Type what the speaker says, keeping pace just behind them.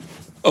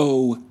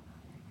Okay,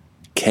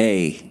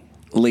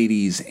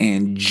 ladies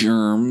and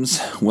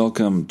germs,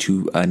 welcome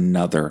to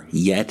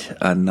yet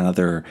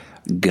another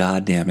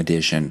goddamn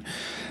edition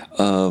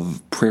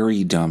of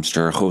Prairie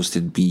Dumpster,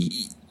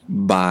 hosted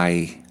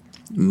by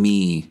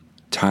me,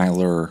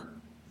 Tyler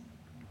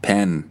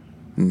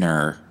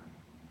Penner.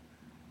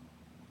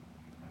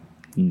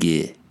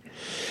 Yeah.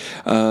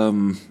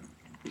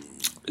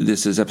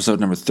 This is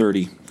episode number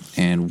 30,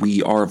 and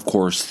we are, of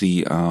course,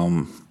 the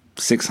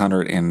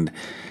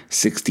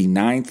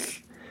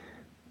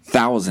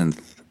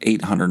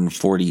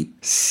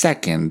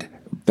 669,842nd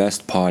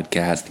best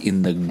podcast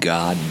in the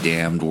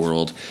goddamned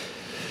world.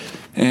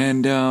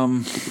 And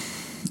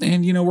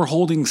you know, we're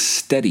holding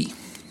steady.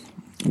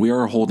 We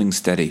are holding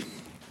steady.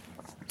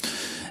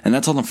 And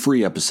that's on the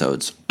free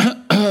episodes.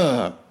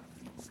 The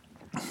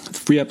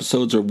free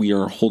episodes we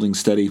are holding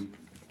steady.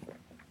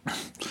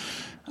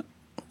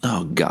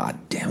 Oh, god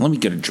damn. Let me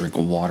get a drink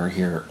of water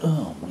here.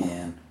 Oh,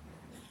 man.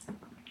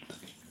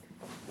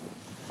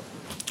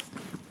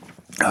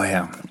 Oh,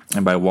 yeah.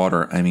 And by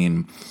water, I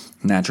mean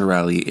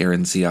Naturale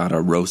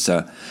Aranciata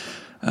Rosa,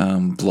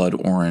 Blood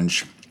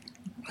Orange,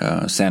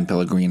 San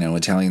Pellegrino,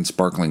 Italian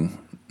sparkling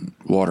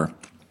water.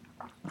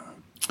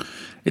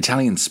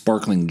 Italian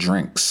sparkling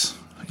drinks.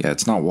 Yeah,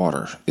 it's not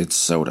water. It's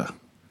soda.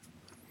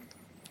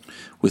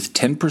 With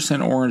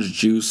 10% orange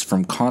juice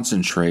from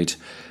concentrate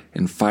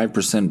and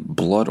 5%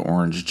 blood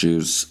orange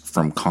juice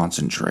from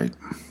concentrate.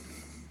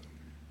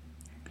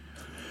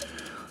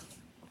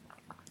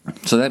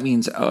 So that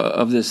means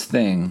of this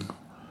thing,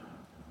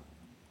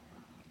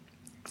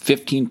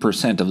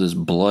 15% of this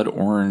blood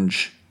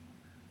orange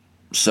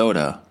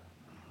soda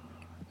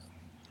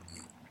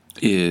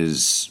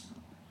is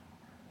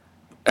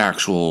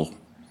actual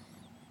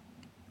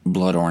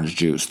blood orange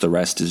juice. The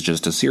rest is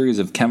just a series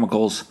of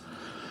chemicals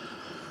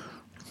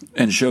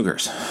and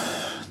sugars.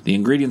 The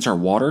ingredients are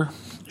water,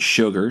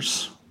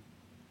 sugars,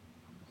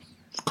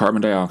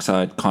 carbon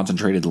dioxide,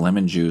 concentrated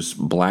lemon juice,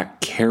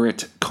 black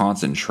carrot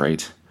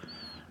concentrate,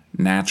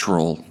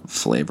 natural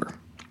flavor.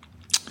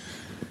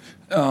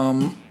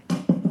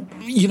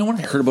 You know what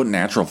I heard about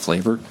natural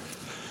flavor?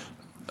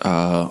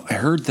 I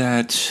heard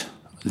that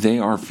they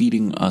are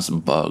feeding us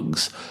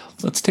bugs.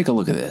 Let's take a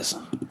look at this.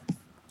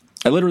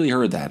 I literally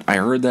heard that. I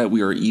heard that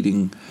we are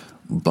eating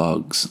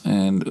bugs.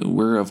 And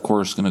we're, of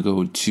course, going to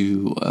go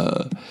to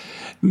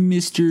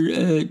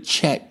Mr.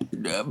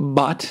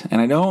 Chatbot.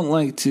 And I don't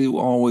like to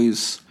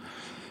always,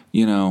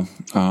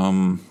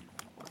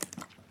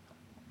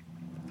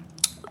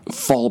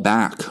 fall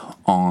back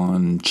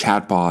on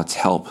Chatbot's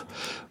help.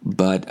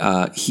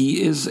 But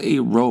he is a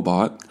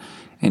robot,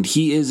 and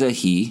he is a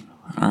he,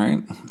 all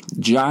right?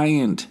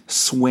 Giant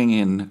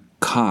swinging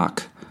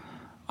cock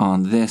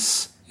on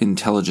this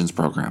intelligence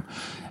program.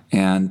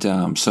 And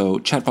so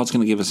Chatbot's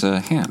going to give us a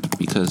hand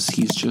because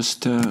he's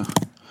just,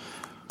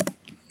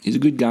 he's a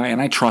good guy,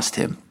 and I trust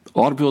him. A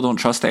lot of people don't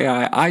trust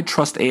AI. I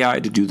trust AI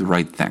to do the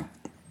right thing.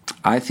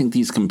 I think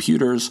these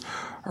computers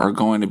are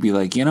going to be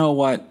like, you know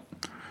what?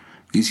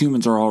 These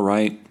humans are all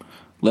right.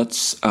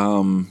 Let's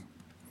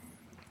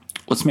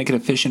make it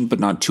efficient, but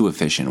not too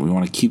efficient. We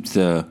want to keep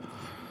the,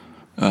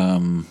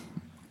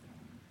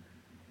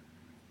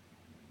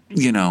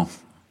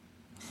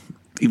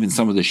 even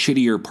some of the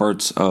shittier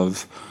parts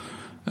of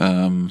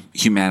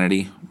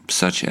humanity,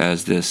 such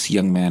as this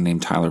young man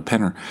named Tyler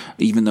Penner.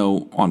 Even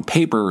though on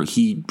paper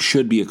he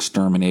should be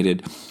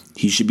exterminated,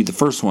 he should be the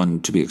first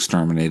one to be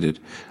exterminated.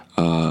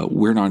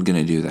 We're not going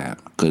to do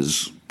that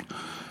because,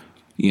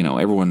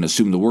 everyone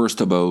assumed the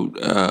worst about,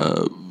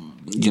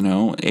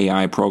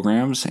 AI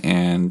programs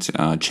and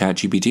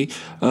ChatGPT.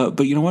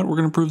 But you know what? We're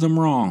going to prove them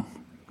wrong.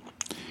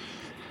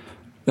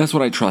 That's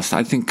what I trust.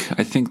 I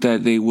think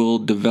that they will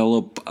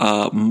develop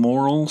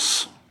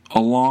morals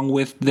along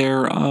with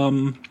their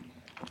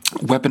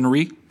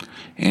weaponry,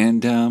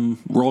 and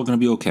we're all going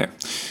to be okay.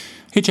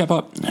 Hey,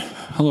 Chatbot.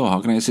 Hello,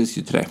 how can I assist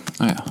you today?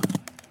 Oh, yeah.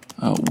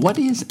 What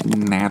is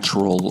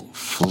natural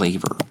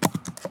flavor?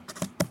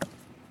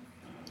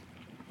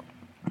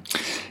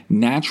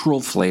 Natural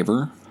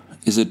flavor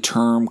is a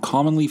term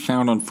commonly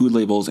found on food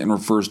labels and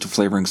refers to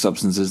flavoring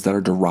substances that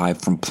are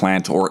derived from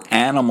plant or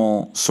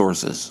animal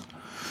sources.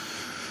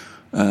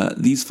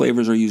 These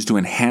flavors are used to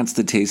enhance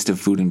the taste of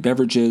food and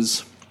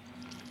beverages.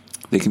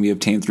 They can be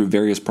obtained through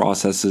various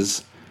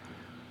processes.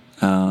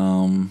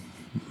 Blah,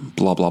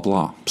 blah,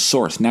 blah.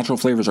 Source. Natural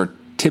flavors are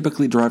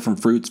typically derived from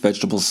fruits,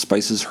 vegetables,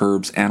 spices,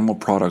 herbs, animal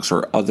products,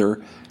 or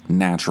other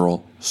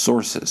natural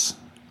sources.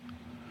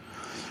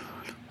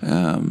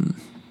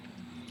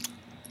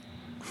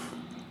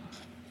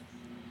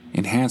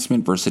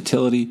 Enhancement,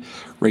 versatility,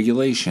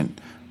 regulation.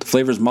 The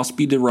flavors must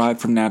be derived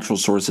from natural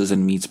sources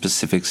and meet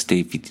specific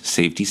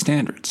safety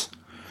standards.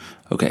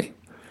 Okay.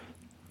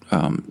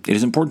 It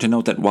is important to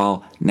note that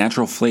while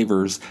natural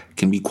flavors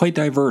can be quite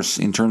diverse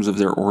in terms of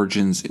their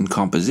origins and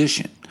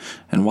composition,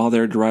 and while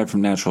they're derived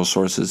from natural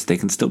sources, they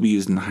can still be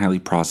used in highly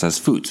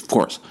processed foods, of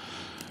course.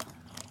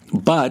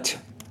 But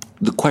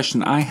the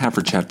question I have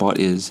for Chatbot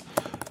is,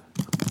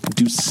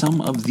 do some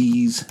of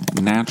these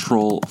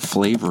natural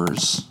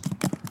flavors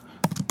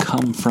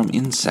come from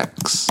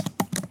insects?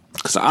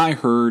 Because I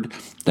heard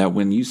that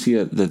when you see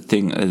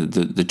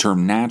the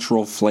term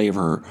natural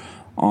flavor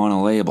on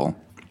a label,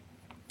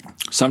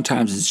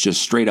 sometimes it's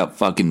just straight up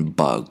fucking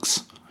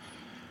bugs.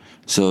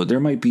 So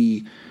there might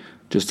be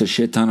just a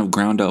shit ton of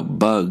ground up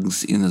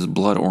bugs in this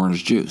blood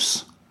orange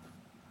juice.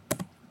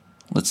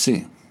 Let's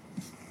see.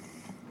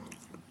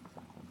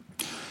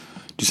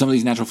 Do some of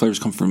these natural flavors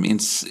come from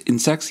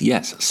insects?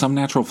 Yes, some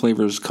natural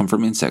flavors come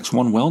from insects.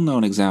 One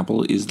well-known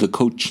example is the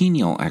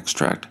cochineal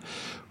extract,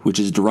 which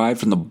is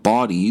derived from the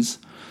bodies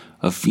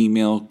of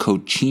female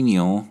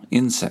cochineal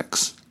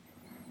insects.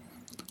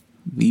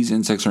 These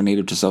insects are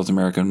native to South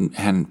America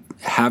and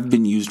have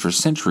been used for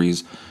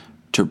centuries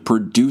to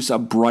produce a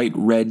bright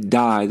red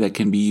dye that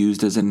can be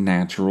used as a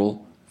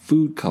natural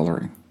food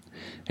coloring.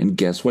 And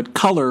guess what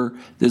color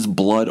this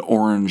blood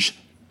orange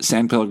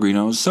San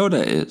Pellegrino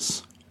soda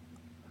is?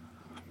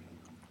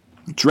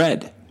 It's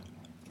red.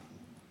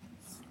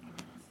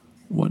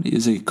 What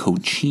is a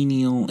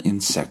cochineal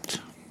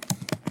insect?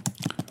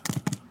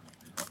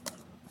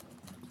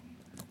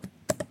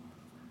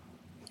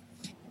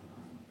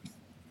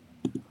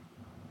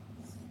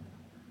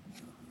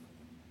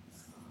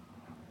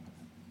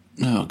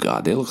 Oh,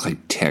 God, they look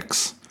like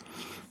ticks.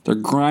 They're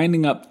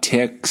grinding up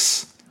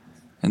ticks,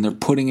 and they're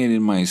putting it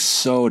in my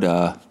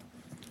soda.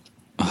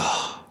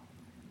 Ugh.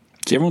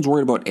 See, everyone's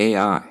worried about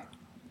AI.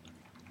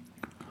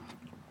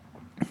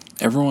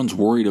 Everyone's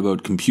worried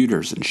about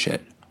computers and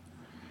shit.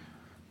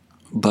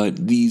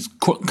 But these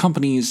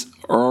companies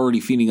are already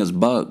feeding us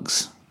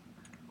bugs.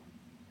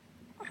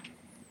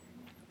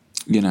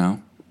 You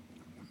know?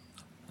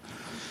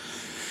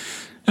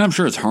 And I'm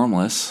sure it's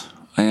harmless.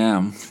 I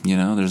am. You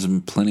know, there's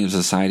plenty of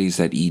societies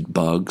that eat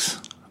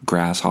bugs,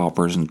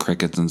 grasshoppers and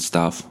crickets and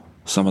stuff.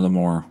 Some of the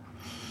more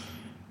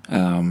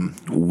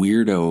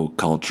weirdo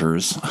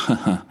cultures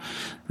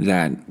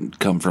that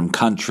come from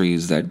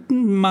countries that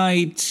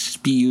might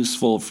be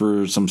useful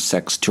for some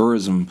sex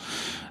tourism,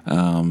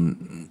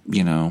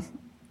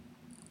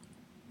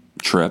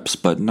 trips,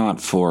 but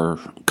not for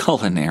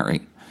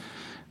culinary.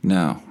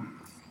 No.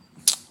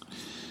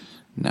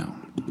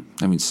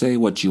 I mean, say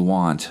what you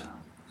want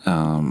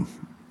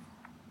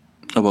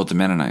about the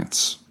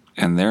Mennonites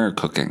and their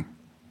cooking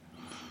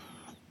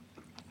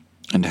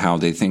and how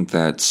they think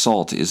that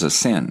salt is a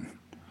sin.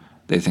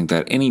 They think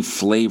that any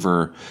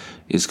flavor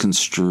is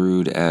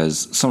construed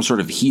as some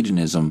sort of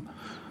hedonism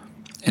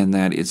and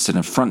that it's an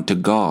affront to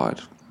God,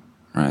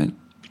 right?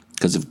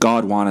 Because if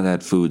God wanted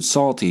that food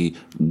salty,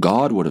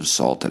 God would have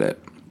salted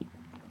it.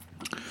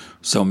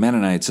 So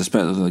Mennonites,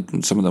 especially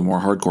like some of the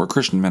more hardcore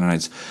Christian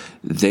Mennonites,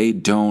 they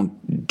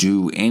don't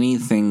do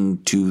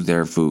anything to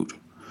their food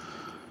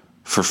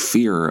for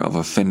fear of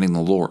offending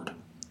the Lord.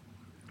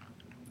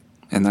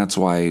 And that's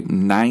why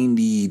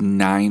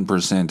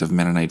 99% of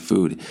Mennonite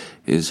food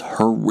is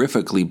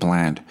horrifically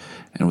bland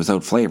and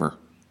without flavor.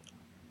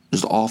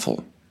 Just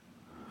awful.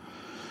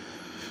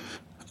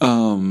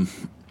 But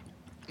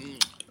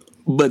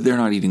they're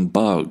not eating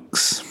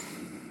bugs.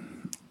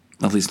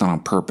 At least not on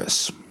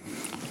purpose.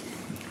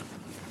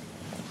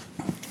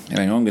 And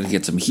I know I'm going to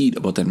get some heat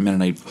about that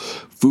Mennonite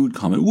food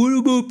comment. What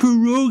about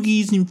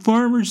pierogies and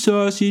farmer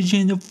sausage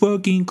and the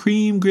fucking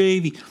cream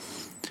gravy?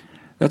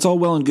 That's all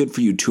well and good for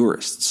you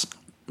tourists.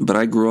 But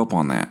I grew up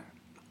on that.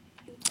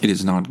 It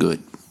is not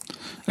good.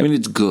 I mean,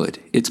 it's good.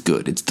 It's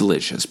good. It's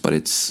delicious. But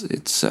it's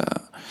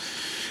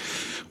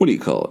what do you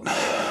call it?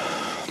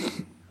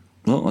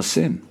 Well, a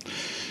sin.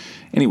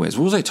 Anyways,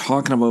 what was I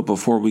talking about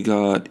before we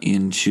got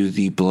into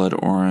the blood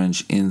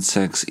orange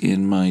insects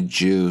in my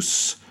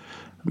juice,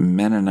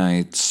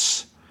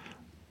 Mennonites,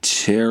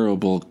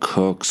 terrible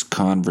cooks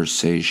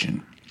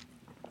conversation?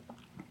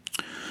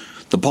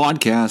 The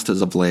podcast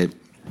as of late,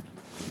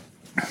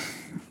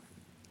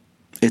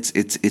 it's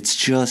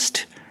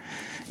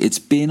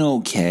been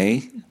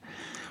okay,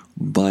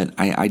 but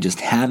I just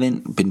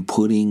haven't been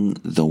putting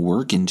the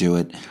work into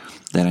it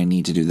that I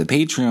need to do. The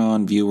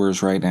Patreon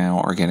viewers right now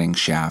are getting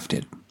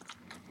shafted.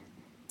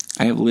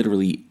 I have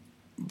literally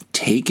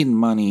taken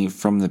money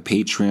from the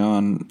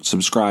Patreon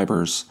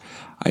subscribers.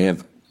 I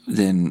have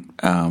then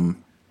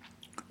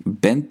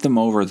bent them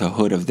over the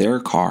hood of their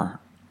car,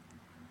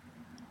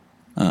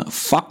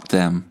 fucked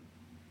them,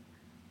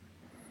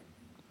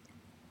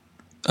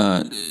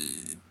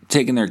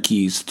 taken their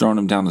keys, thrown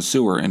them down the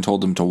sewer, and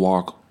told them to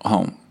walk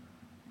home.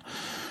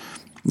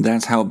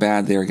 That's how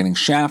bad they are getting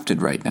shafted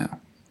right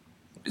now.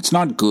 It's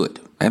not good.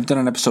 I haven't done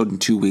an episode in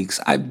 2 weeks.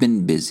 I've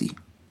been busy.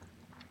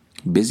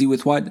 Busy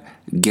with what?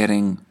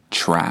 Getting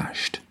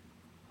trashed.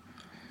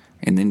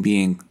 And then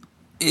being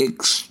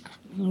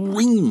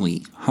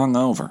extremely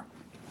hungover.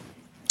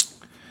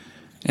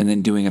 And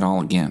then doing it all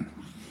again.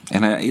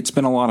 And it's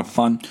been a lot of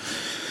fun.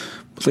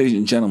 But ladies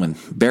and gentlemen,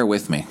 bear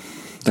with me.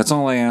 That's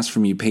all I ask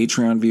from you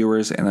Patreon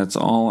viewers, and that's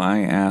all I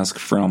ask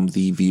from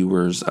the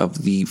viewers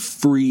of the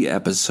free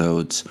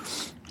episodes,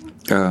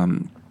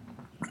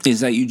 is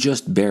that you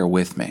just bear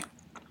with me.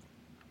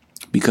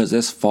 Because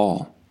this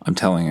fall, I'm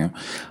telling you,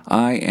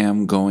 I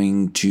am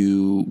going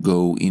to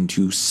go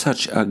into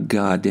such a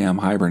goddamn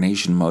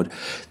hibernation mode.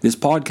 This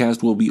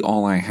podcast will be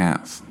all I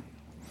have.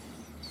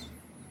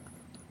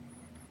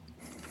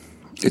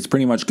 It's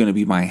pretty much going to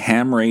be my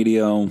ham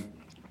radio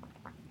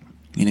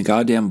in a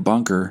goddamn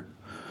bunker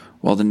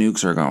while the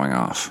nukes are going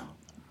off.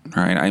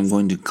 All right, I'm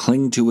going to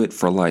cling to it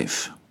for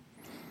life.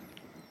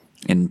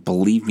 And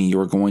believe me,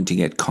 you're going to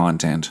get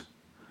content.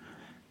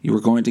 You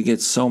are going to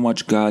get so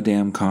much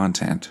goddamn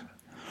content.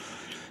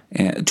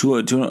 And to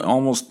an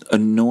almost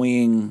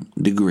annoying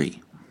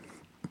degree.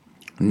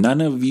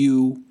 None of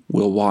you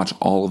will watch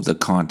all of the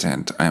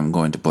content I'm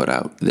going to put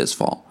out this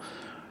fall.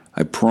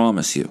 I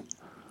promise you.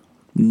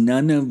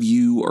 None of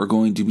you are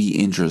going to be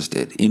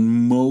interested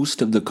in most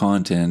of the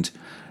content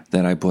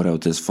that I put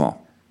out this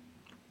fall.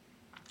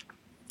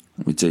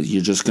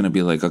 You're just going to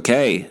be like,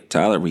 okay,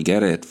 Tyler, we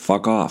get it.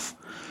 Fuck off.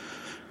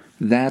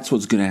 That's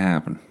what's going to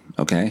happen,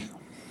 okay?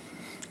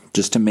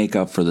 Just to make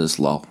up for this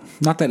lull.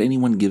 Not that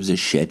anyone gives a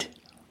shit.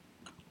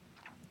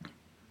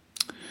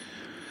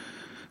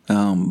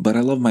 But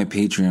I love my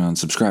Patreon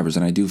subscribers,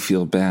 and I do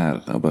feel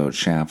bad about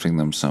shafting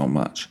them so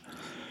much.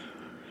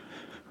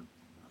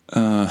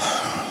 But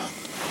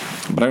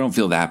I don't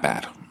feel that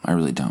bad. I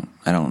really don't.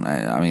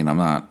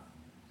 I'm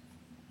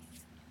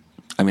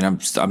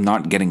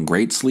not getting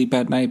great sleep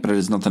at night, but it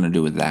has nothing to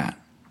do with that.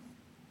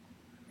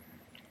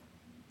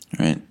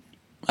 Right?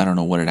 I don't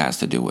know what it has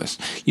to do with.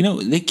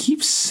 They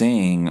keep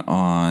saying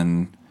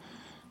on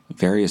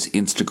various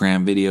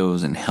Instagram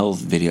videos and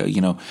health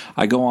video,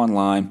 I go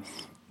online,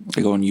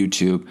 I go on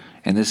YouTube,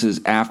 and this is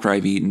after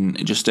I've eaten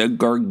just a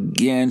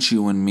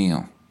gargantuan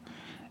meal.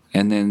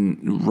 And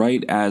then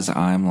right as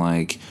I'm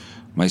like,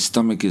 my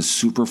stomach is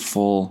super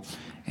full,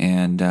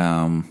 and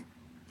I'm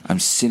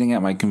sitting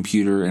at my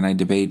computer, and I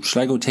debate,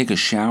 should I go take a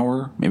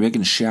shower? Maybe I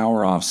can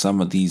shower off some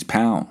of these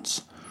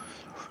pounds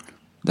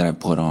that I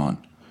put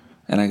on.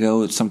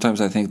 And sometimes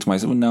I think to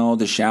myself, well, no,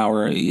 the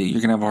shower, you're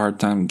going to have a hard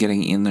time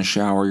getting in the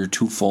shower. You're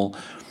too full.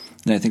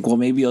 And I think, well,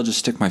 maybe I'll just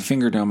stick my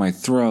finger down my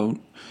throat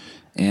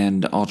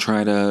and I'll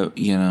try to,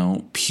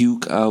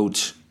 puke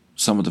out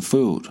some of the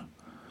food.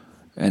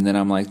 And then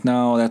I'm like,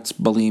 no, that's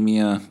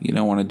bulimia. You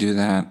don't want to do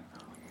that.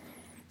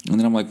 And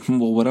then I'm like,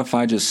 well, what if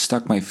I just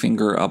stuck my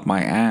finger up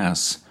my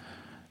ass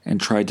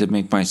and tried to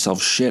make myself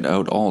shit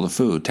out all the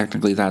food?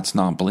 Technically, that's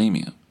not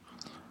bulimia.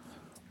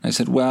 I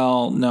said,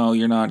 well, no,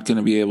 you're not going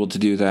to be able to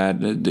do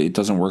that. It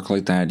doesn't work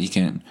like that. You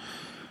can't.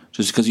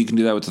 Just because you can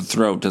do that with the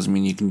throat doesn't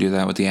mean you can do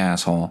that with the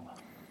asshole.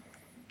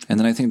 And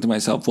then I think to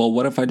myself, well,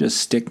 what if I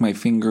just stick my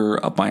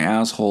finger up my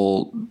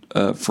asshole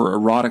for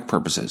erotic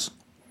purposes?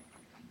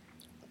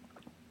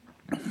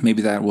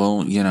 Maybe that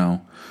will,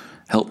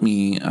 help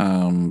me,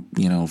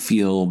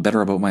 feel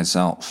better about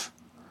myself.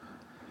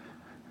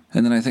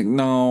 And then I think,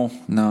 no,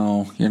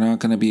 you're not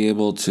going to be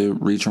able to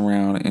reach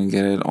around and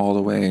get it all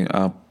the way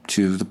up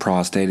to the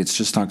prostate. It's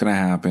just not going to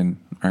happen.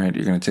 All right,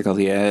 you're going to take out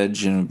the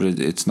edge, but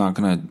it's not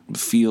going to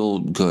feel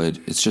good.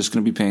 It's just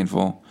going to be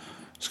painful.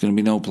 It's going to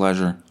be no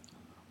pleasure.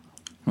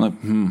 I'm like,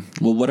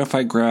 well, what if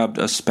I grabbed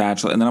a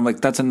spatula? And then I'm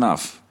like, that's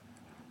enough.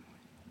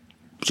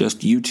 Just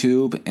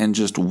YouTube and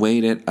just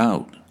wait it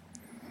out.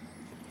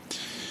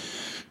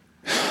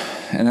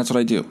 And that's what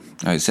I do.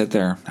 I sit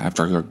there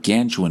after a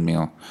gargantuan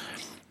meal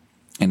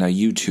and I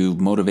YouTube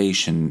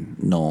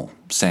motivational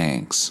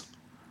sayings.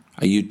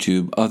 I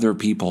YouTube other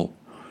people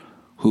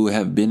who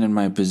have been in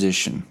my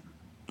position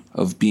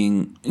of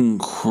being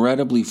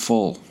incredibly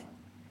full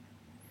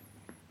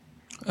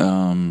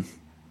and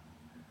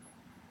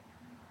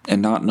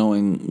not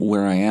knowing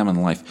where I am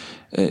in life.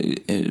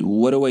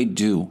 What do I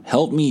do?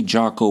 Help me,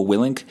 Jocko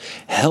Willink.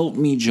 Help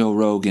me, Joe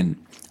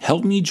Rogan.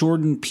 Help me,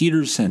 Jordan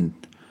Peterson.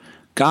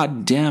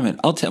 God damn it.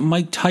 I'll tell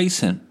Mike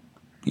Tyson.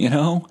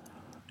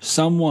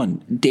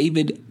 Someone.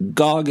 David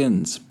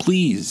Goggins.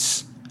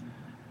 Please.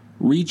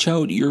 Reach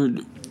out your,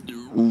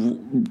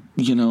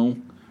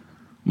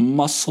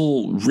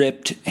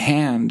 muscle-ripped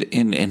hand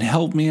and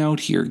help me out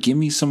here. Give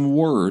me some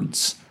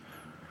words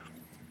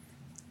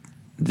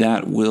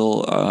that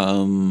will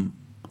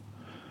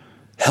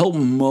help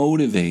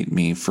motivate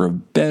me for a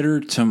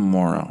better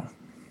tomorrow.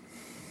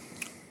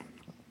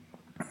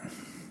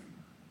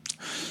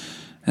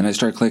 And I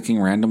start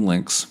clicking random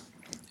links,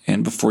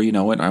 and before you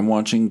know it, I'm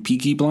watching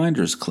Peaky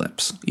Blinders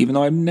clips. Even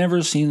though I've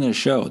never seen the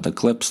show, the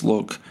clips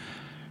look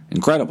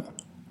incredible.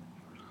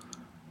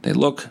 They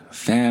look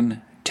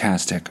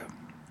fantastic.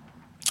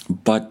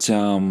 But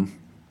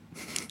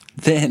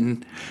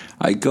then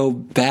I go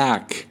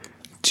back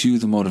to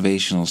the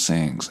motivational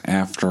sayings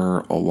after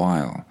a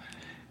while.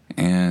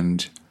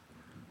 And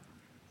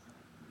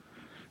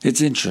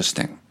it's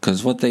interesting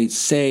because what they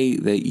say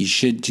that you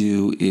should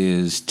do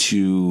is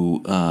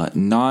to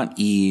not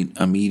eat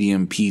a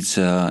medium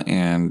pizza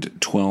and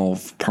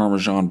 12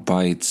 Parmesan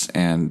bites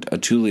and a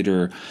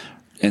 2-liter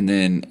and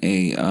then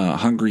a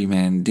Hungry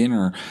Man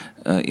dinner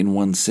in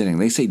one sitting.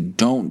 They say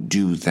don't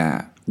do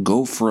that.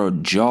 Go for a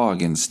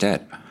jog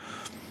instead.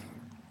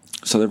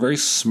 So they're very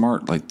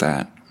smart like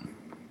that.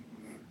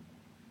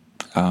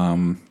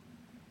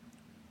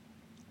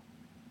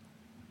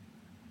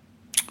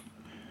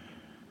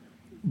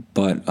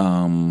 But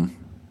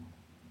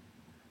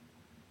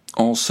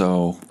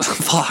also,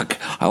 fuck,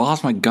 I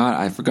lost my god.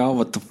 I forgot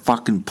what the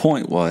fucking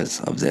point was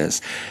of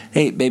this.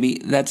 Hey,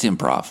 baby, that's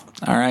improv.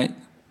 All right.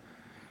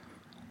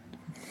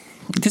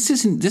 This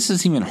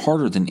is even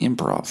harder than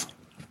improv.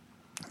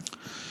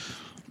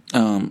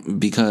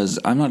 Because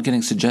I'm not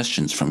getting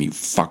suggestions from you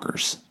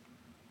fuckers.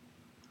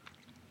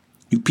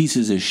 You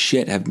pieces of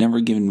shit have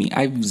never given me.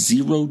 I have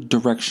zero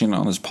direction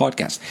on this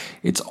podcast.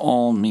 It's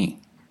all me.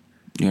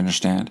 You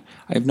understand?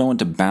 I have no one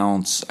to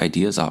bounce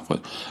ideas off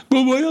with.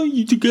 But why don't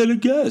you get a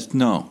guest?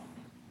 No,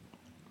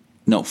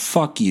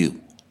 fuck you.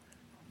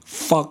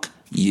 Fuck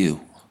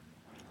you.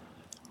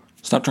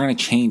 Stop trying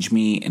to change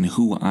me and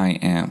who I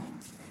am.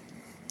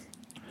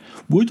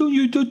 Why don't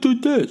you do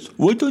this?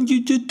 Why don't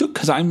you do?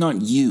 Because I'm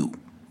not you.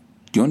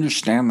 Do you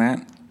understand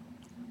that?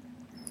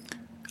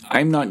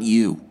 I'm not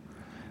you.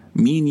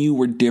 Me and you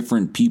were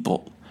different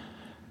people.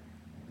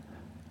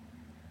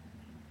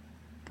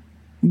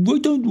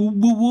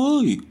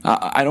 Why?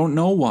 I don't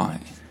know why.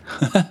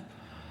 I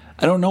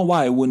don't know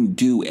why I wouldn't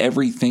do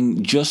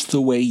everything just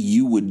the way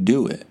you would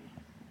do it.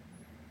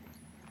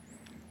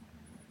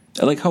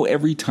 I like how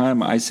every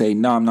time I say,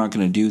 no, I'm not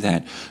going to do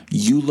that,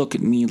 you look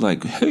at me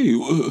like, hey,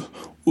 what?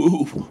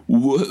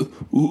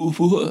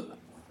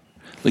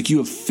 Like you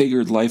have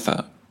figured life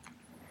out.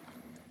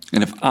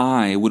 And if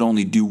I would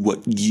only do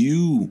what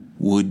you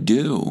would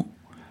do,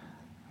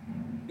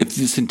 if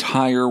this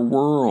entire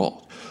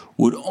world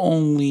would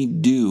only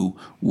do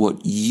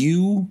what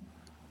you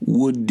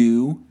would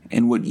do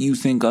and what you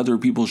think other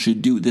people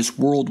should do, this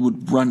world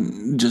would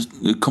run just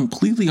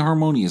completely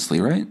harmoniously,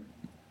 right?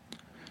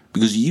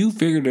 Because you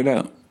figured it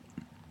out.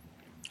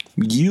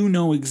 You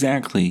know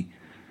exactly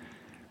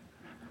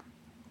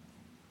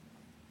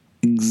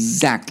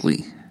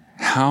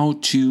how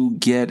to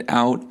get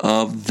out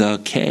of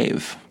the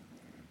cave.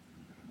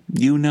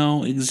 You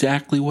know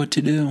exactly what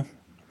to do.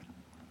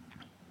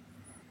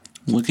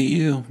 Look at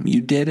you.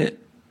 You did it.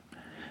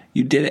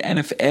 You did it. And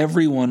if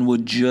everyone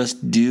would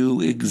just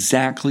do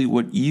exactly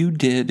what you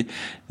did,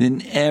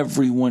 then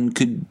everyone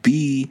could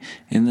be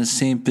in the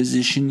same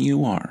position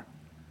you are.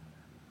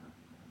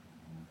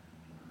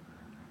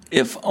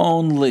 If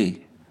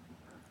only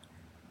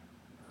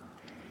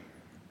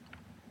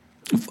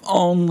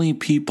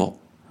people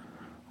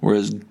were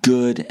as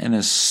good and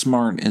as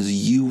smart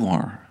as you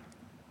are,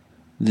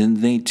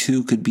 then they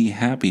too could be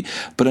happy.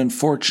 But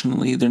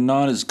unfortunately, they're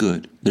not as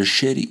good. They're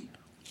shitty.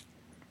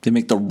 They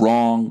make the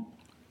wrong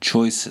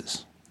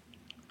choices.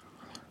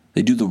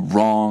 They do the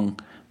wrong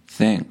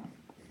thing.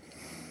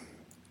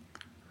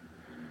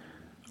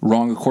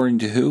 Wrong according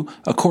to who?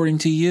 According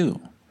to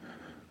you.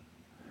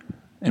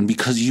 And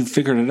because you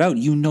figured it out,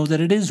 you know that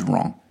it is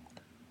wrong.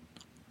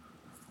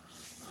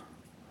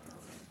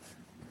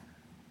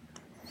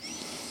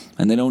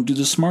 And they don't do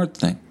the smart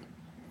thing.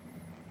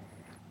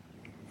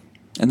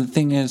 And the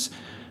thing is,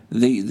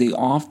 they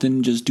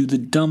often just do the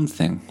dumb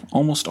thing,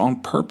 almost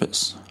on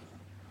purpose.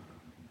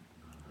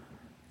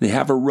 They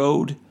have a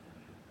road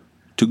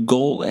to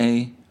goal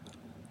A,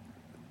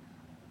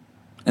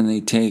 and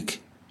they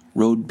take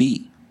road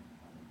B.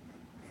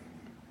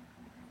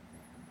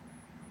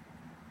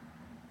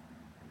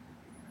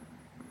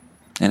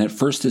 And at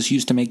first this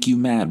used to make you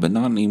mad, but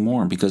not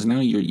anymore, because now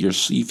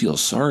you feel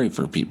sorry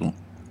for people.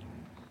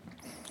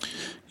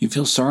 You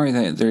feel sorry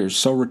that they're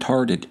so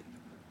retarded.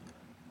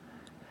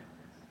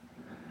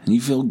 And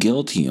you feel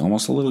guilty,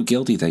 almost a little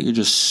guilty, that you're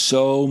just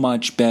so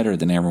much better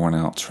than everyone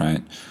else,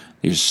 right?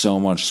 You're so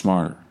much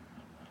smarter.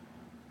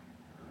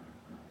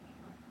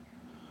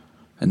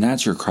 And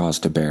that's your cross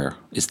to bear.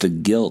 It's the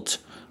guilt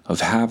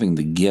of having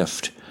the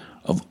gift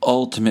of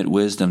ultimate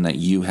wisdom that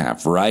you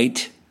have,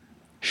 right?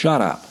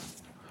 Shut up.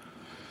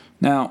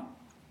 Now,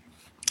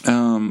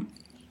 I'm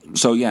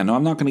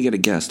not going to get a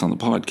guest on the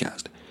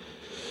podcast.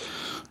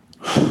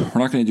 We're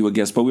not going to do a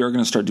guest, but we are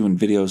going to start doing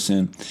videos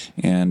soon.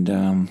 And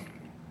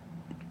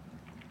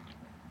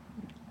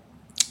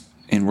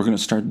we're going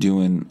to start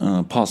doing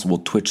possible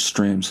Twitch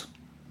streams.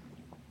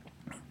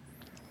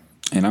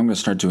 And I'm going to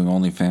start doing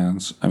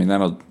OnlyFans. I mean,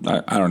 I'm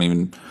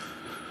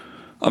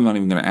not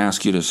even going to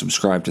ask you to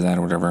subscribe to that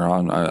or whatever.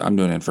 I'm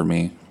doing it for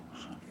me.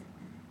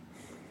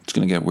 It's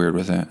going to get weird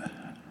with it.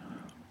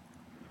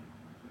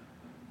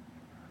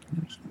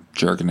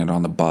 Jerking it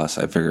on the bus.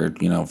 I figured,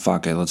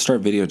 fuck it. Let's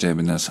start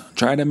videotaping this.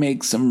 Try to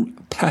make some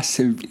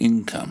passive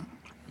income.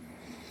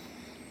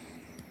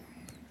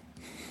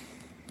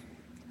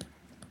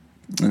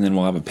 And then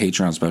we'll have a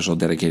Patreon special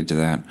dedicated to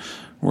that,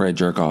 where I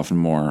jerk off in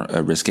more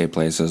risque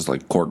places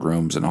like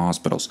courtrooms and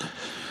hospitals.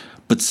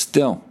 But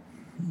still,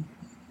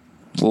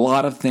 a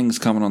lot of things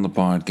coming on the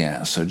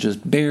podcast, so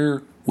just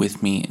bear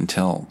with me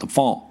until the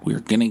fall. We're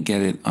going to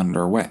get it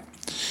underway.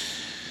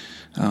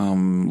 A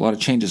lot of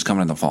changes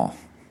coming in the fall,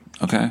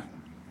 okay?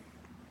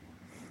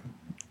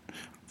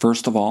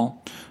 First of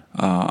all,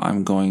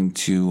 I'm going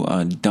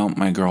to dump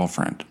my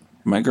girlfriend.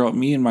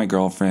 Me and my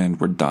girlfriend,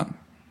 we're done.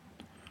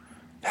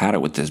 Had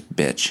it with this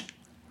bitch.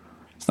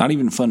 It's not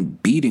even fun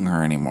beating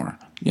her anymore.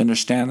 You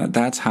understand that?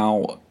 That's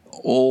how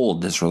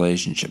old this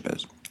relationship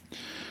is.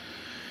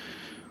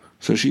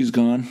 So she's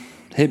gone.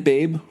 Hey,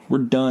 babe, we're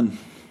done.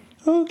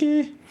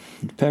 Okay.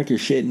 Pack your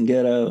shit and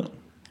get out.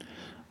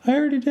 I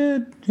already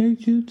did.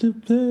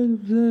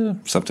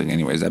 Something.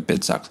 Anyways, that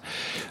bit sucks.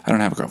 I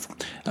don't have a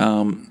girlfriend.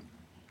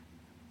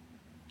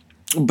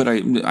 But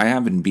I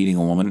have been beating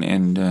a woman,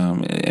 and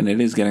it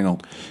is getting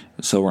old.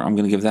 So I'm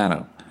going to give that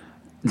up.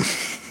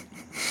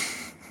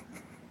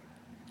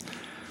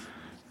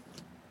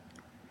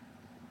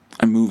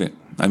 I'm moving.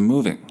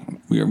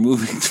 We are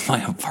moving to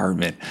my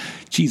apartment.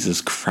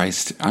 Jesus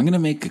Christ. I'm going to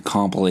make a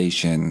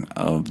compilation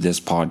of this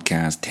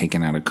podcast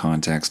taken out of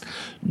context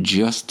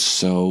just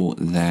so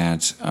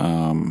that,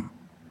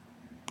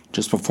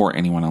 just before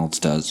anyone else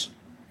does.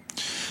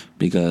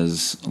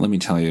 Because let me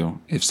tell you,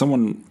 if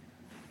someone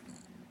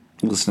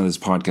listened to this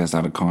podcast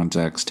out of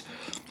context,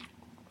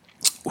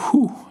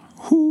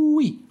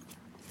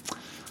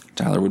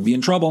 Tyler would be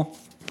in trouble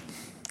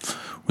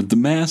with the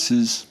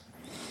masses.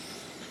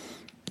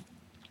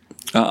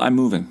 I'm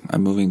moving.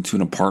 I'm moving to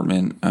an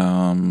apartment.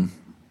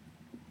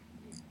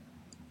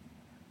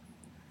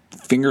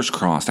 Fingers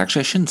crossed. Actually,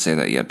 I shouldn't say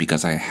that yet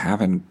because I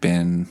haven't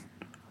been...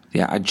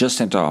 Yeah, I just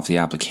sent off the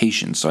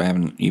application, so I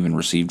haven't even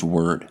received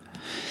word.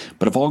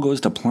 But if all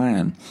goes to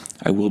plan,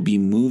 I will be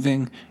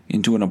moving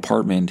into an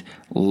apartment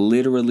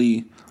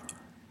literally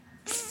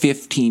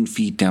 15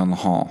 feet down the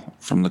hall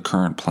from the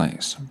current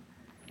place.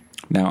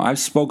 Now, I've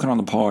spoken on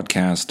the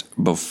podcast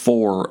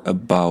before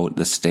about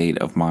the state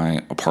of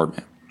my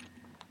apartment.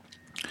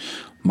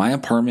 My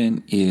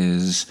apartment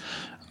is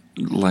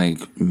like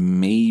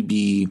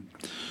maybe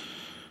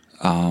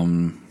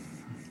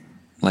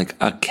like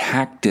a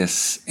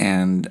cactus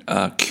and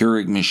a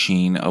Keurig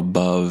machine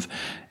above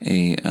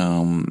a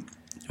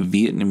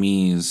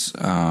Vietnamese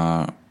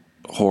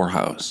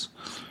whorehouse.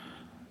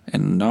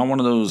 And not one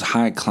of those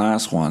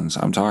high-class ones.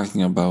 I'm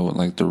talking about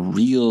like the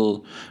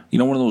real,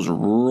 one of those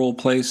rural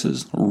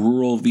places,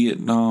 rural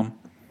Vietnam.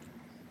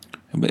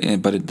 But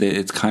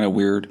it's kind of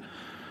weird.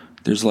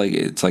 It's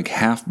like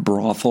half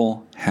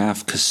brothel,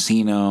 half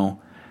casino,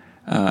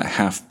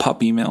 half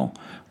puppy mill.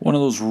 One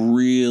of those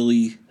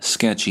really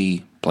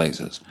sketchy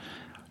places.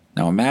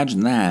 Now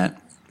imagine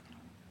that.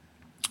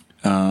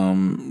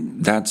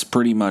 That's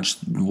pretty much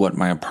what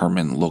my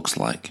apartment looks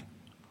like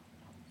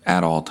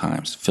at all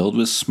times. Filled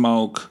with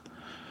smoke.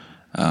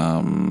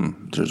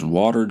 There's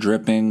water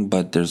dripping,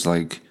 but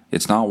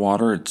it's not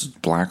water, it's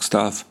black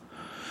stuff.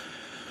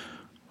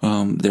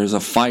 There's a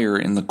fire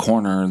in the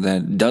corner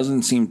that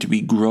doesn't seem to be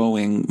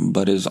growing,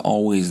 but is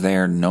always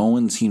there. No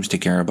one seems to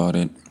care about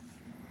it.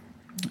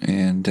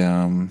 And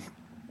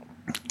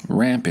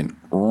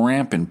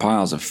rampant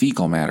piles of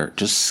fecal matter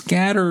just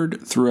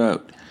scattered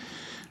throughout.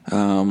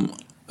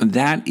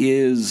 That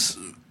is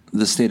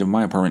the state of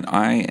my apartment.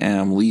 I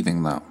am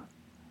leaving, though.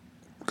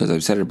 Because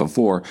I've said it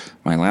before,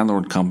 my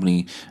landlord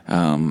company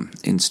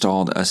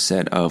installed a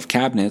set of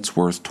cabinets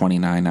worth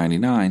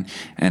 $29.99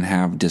 and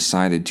have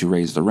decided to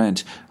raise the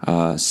rent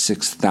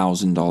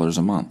 $6,000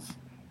 a month.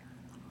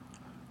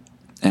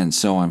 And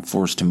so I'm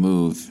forced to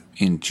move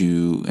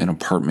into an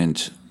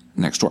apartment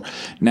next door.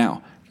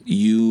 Now,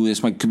 this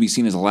could be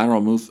seen as a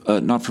lateral move.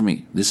 Not for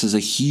me. This is a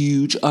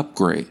huge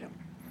upgrade.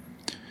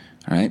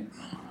 All right.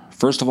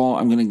 First of all,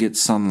 I'm going to get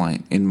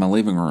sunlight in my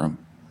living room.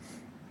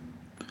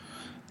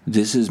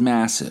 This is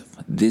massive.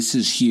 This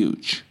is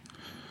huge.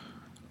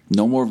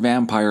 No more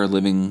vampire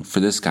living for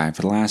this guy.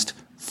 For the last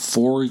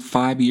 4 or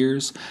 5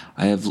 years,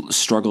 I have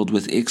struggled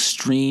with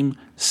extreme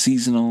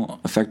seasonal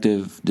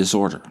affective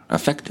disorder.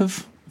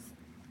 Affective?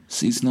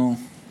 Seasonal?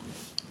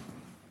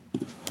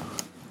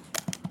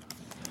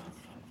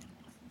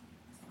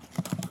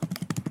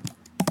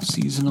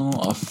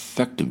 Seasonal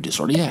affective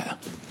disorder. Yeah.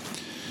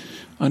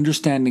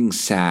 Understanding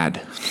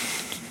sad.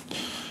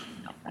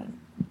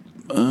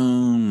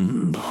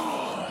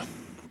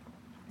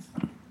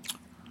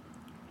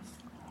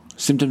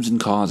 Symptoms and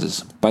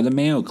causes by the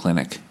Mayo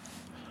Clinic.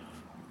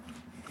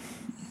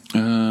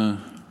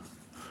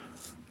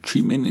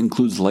 Treatment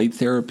includes light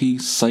therapy,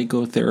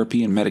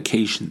 psychotherapy, and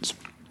medications.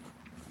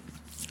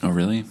 Oh,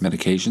 really?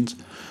 Medications?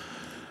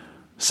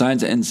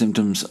 Signs and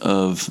symptoms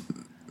of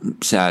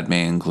sad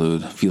may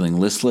include feeling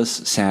listless,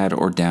 sad,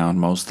 or down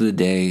most of the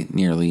day,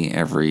 nearly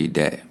every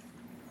day.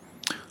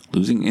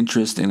 Losing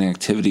interest in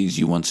activities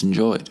you once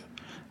enjoyed.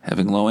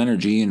 Having low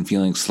energy and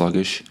feeling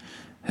sluggish.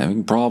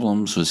 Having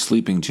problems with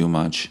sleeping too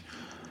much.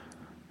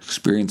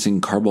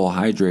 Experiencing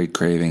carbohydrate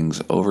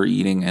cravings,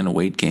 overeating, and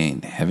weight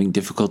gain. Having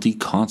difficulty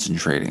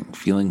concentrating.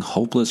 Feeling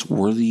hopeless,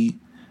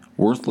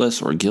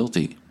 worthless, or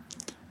guilty.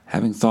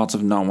 Having thoughts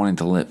of not wanting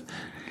to live.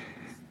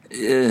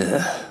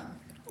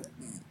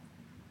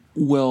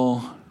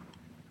 Well,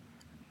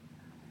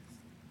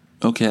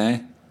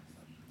 okay.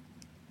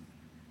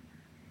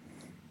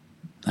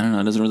 I don't know,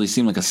 it doesn't really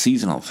seem like a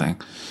seasonal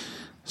thing.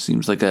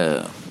 Seems like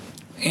a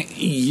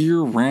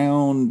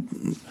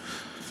year-round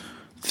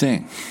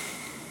thing.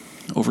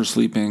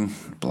 Oversleeping,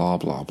 blah,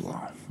 blah,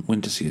 blah.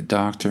 Went to see a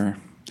doctor.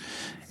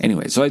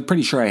 Anyway, so I'm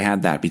pretty sure I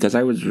had that because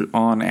I was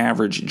on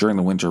average during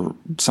the winter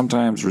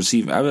sometimes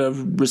received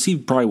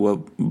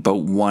probably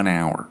about 1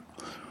 hour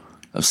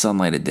of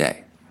sunlight a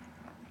day.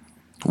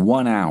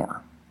 1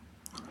 hour.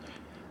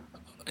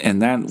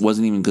 And that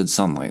wasn't even good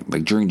sunlight.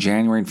 Like during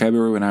January and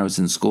February when I was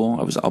in school,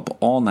 I was up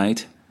all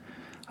night.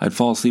 I'd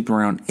fall asleep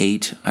around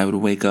 8. I would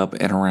wake up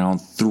at around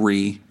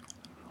 3.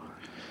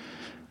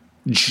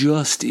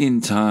 Just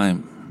in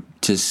time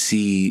to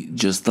see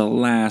just the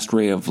last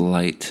ray of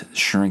light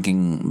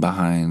shrinking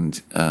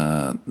behind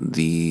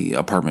the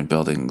apartment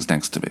buildings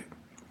next to me.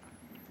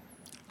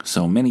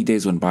 So many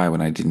days went by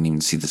when I didn't even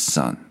see the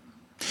sun.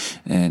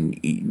 And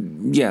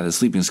yeah, the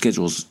sleeping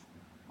schedules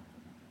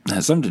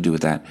has something to do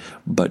with that.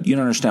 But you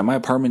don't understand, my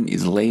apartment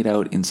is laid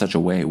out in such a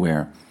way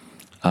where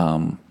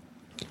the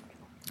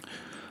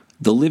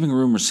living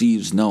room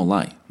receives no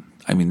light.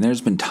 I mean, there's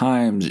been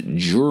times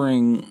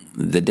during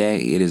the day,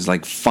 it is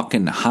like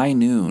fucking high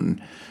noon,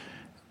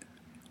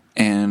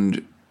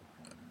 and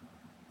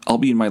I'll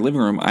be in my living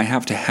room, I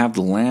have to have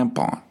the lamp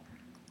on.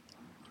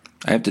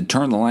 I have to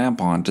turn the lamp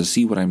on to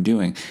see what I'm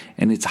doing,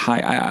 and it's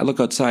high. I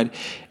look outside,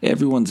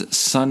 everyone's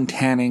sun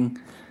tanning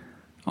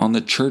on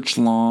the church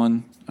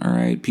lawn, all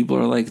right? People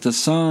are like, the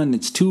sun,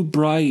 it's too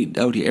bright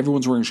out here.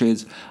 Everyone's wearing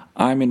shades.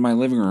 I'm in my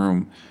living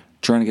room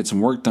trying to get some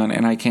work done,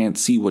 and I can't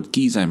see what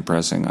keys I'm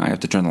pressing. I have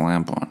to turn the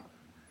lamp on.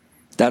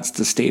 That's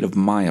the state of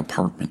my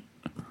apartment.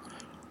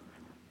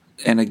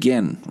 And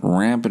again,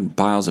 rampant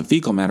piles of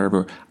fecal matter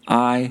everywhere.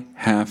 I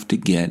have to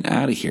get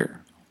out of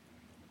here.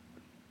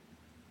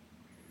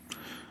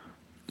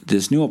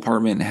 This new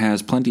apartment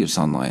has plenty of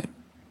sunlight.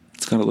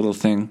 It's got a little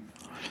thing.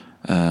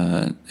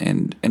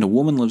 And a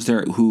woman lives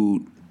there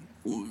who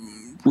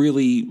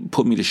really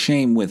put me to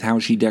shame with how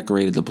she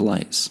decorated the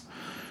place.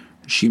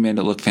 She made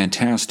it look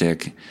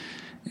fantastic.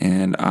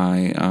 And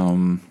I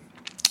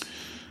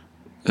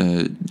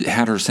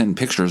had her send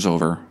pictures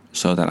over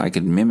so that I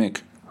could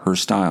mimic her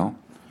style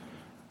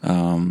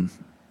and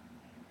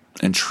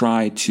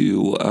try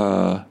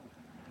to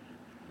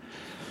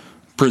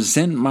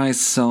present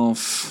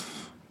myself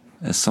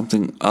as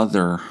something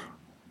other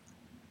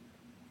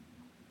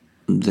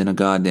than a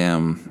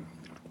goddamn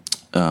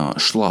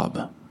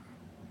schlub.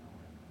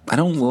 I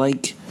don't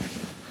like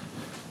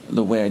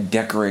the way I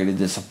decorated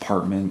this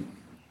apartment.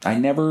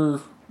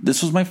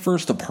 This was my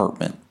first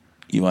apartment,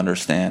 you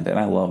understand, and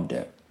I loved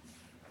it.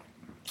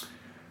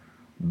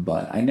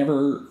 But I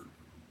never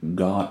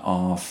got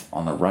off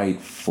on the right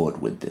foot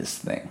with this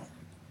thing.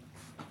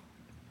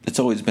 It's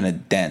always been a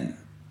den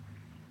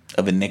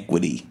of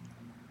iniquity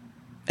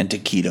and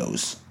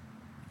taquitos.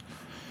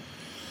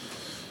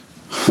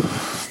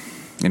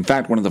 In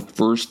fact, one of the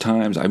first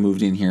times I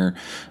moved in here,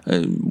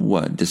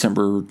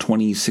 December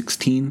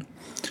 2016?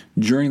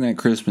 During that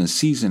Christmas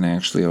season,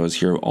 actually, I was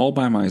here all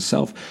by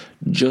myself.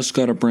 Just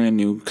got a brand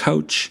new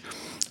couch.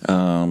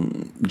 Got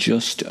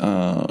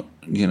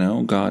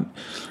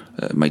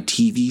my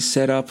TV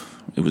set up.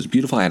 It was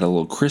beautiful. I had a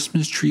little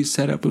Christmas tree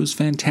set up. It was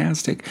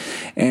fantastic.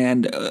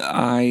 And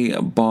I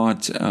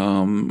bought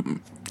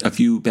a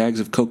few bags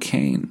of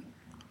cocaine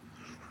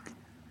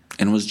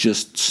and was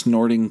just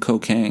snorting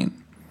cocaine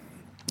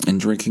and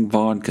drinking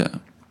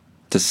vodka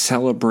to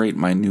celebrate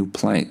my new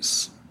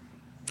place.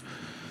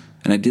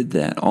 And I did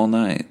that all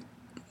night.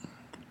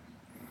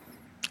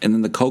 And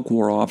then the coke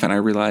wore off and I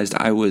realized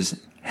I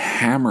was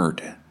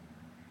hammered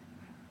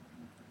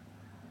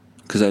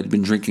because I'd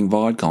been drinking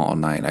vodka all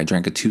night. I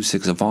drank a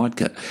 2.6 of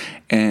vodka.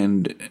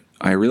 And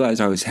I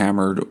realized I was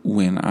hammered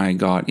when I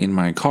got in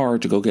my car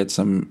to go get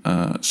some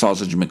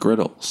sausage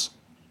McGriddles.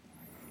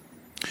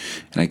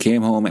 And I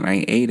came home and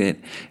I ate it,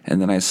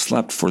 and then I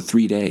slept for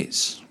 3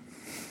 days.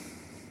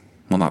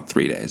 Well, not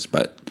 3 days,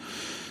 but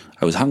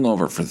I was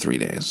hungover for 3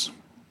 days.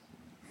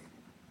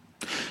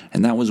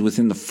 And that was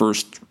within the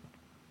first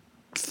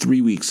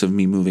 3 weeks of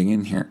me moving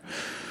in here.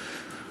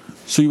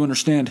 So you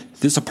understand,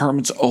 this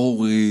apartment's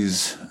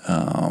always...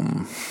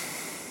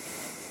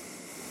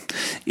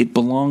 it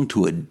belonged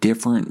to a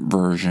different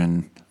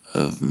version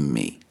of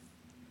me.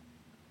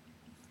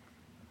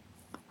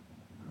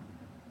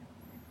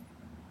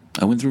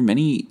 I went through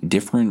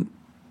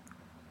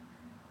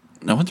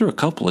a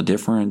couple of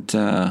different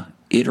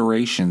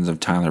iterations of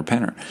Tyler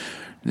Penner.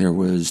 There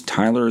was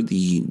Tyler,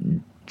 the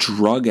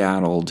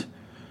drug-addled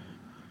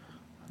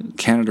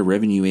Canada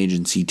Revenue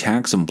Agency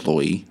tax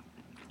employee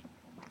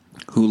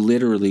who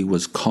literally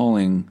was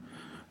calling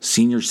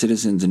senior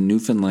citizens in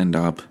Newfoundland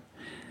up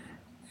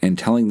and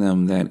telling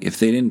them that if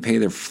they didn't pay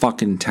their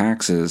fucking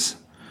taxes,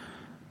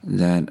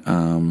 that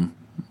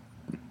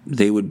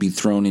they would be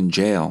thrown in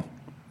jail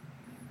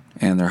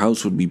and their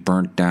house would be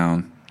burnt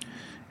down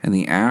and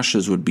the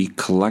ashes would be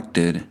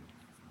collected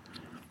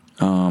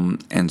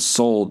and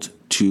sold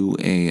to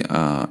a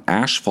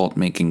asphalt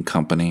making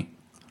company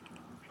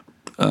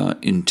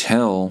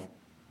until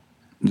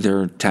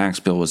their tax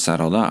bill was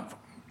settled up.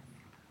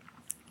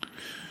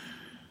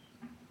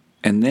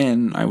 And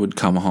then I would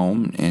come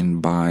home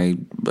and buy,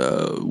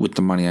 with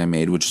the money I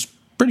made, which is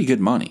pretty good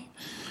money,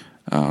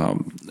 I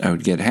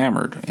would get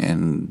hammered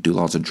and do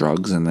lots of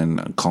drugs and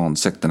then call in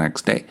sick the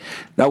next day.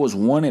 That was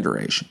one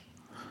iteration.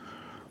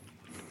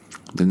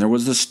 Then there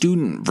was the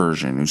student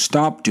version who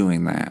stopped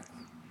doing that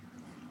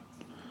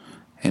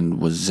and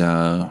was,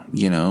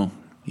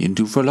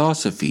 into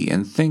philosophy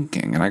and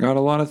thinking, and I got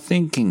a lot of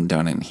thinking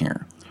done in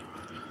here.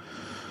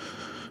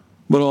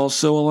 But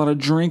also a lot of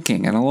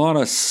drinking and a lot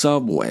of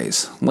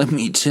Subways. Let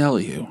me tell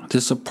you,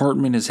 this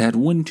apartment has had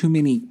one too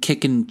many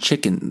kickin'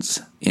 chickens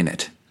in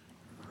it.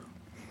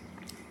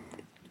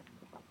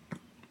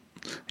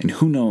 And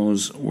who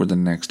knows where the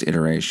next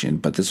iteration,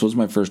 but this was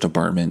my first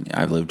apartment.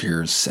 I've lived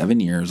here 7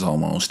 years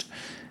almost,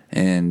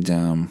 and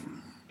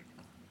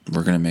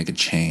we're going to make a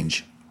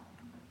change.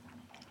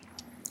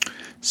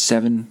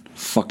 7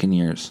 fucking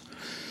years.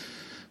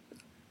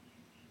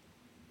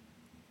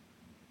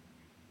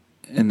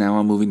 And now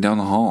I'm moving down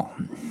the hall.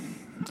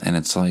 And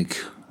it's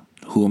like,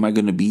 who am I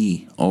going to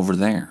be over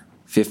there?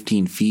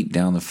 15 feet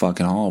down the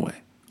fucking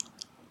hallway.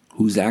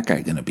 Who's that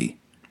guy going to be?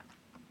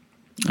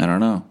 I don't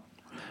know.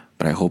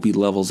 But I hope he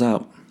levels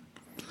up.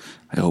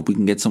 I hope we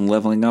can get some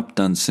leveling up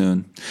done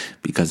soon.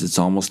 Because it's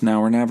almost now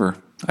or never.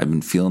 I've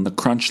been feeling the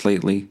crunch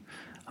lately.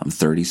 I'm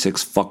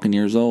 36 fucking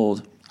years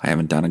old. I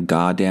haven't done a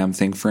goddamn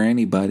thing for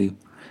anybody.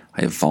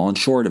 I have fallen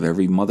short of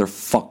every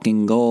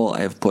motherfucking goal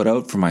I have put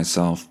out for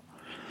myself.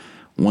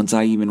 Once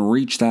I even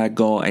reach that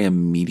goal, I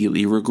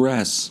immediately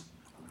regress.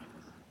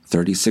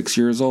 36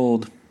 years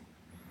old.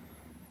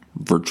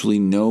 Virtually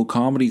no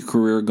comedy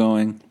career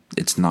going.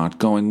 It's not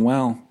going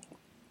well.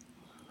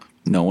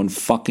 No one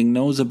fucking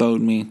knows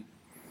about me.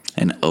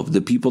 And of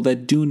the people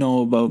that do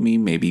know about me,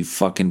 maybe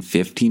fucking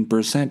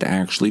 15%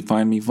 actually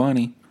find me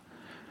funny.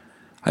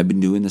 I've been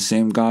doing the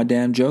same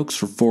goddamn jokes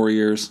for 4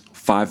 years.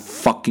 5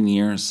 fucking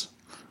years.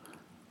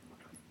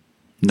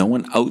 No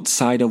one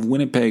outside of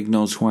Winnipeg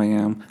knows who I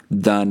am.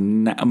 The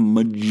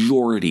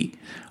majority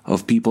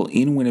of people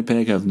in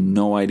Winnipeg have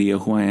no idea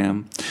who I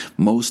am.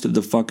 Most of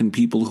the fucking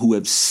people who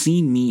have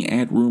seen me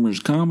at Rumours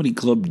Comedy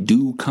Club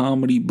do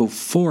comedy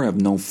before have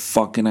no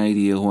fucking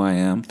idea who I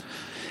am.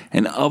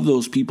 And of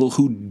those people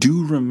who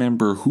do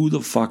remember who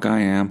the fuck I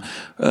am,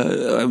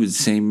 I would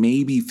say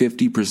maybe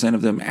 50%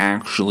 of them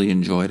actually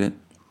enjoyed it.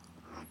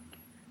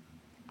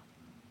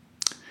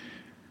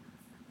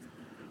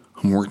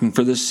 I'm working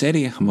for the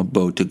city. I'm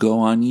about to go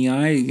on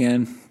EI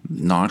again.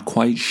 Not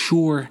quite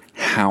sure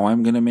how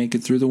I'm going to make it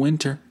through the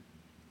winter.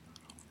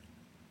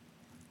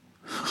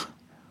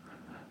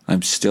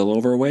 I'm still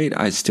overweight.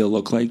 I still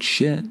look like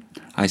shit.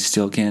 I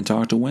still can't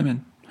talk to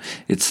women.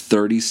 It's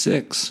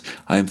 36.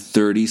 I'm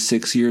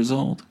 36 years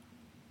old.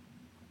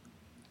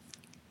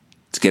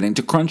 It's getting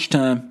to crunch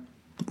time.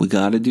 We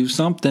got to do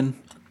something.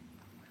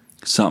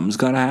 Something's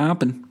got to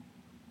happen.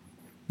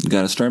 You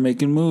got to start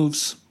making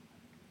moves.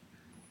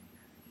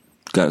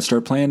 Gotta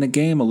start playing the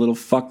game a little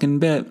fucking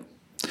bit.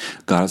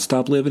 Gotta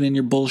stop living in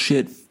your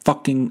bullshit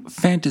fucking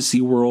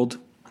fantasy world.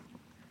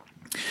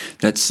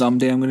 That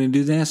someday I'm gonna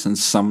do this and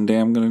someday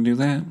I'm gonna do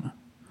that.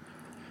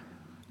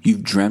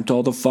 You've dreamt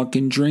all the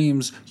fucking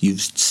dreams.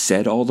 You've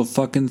said all the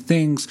fucking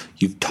things.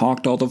 You've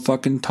talked all the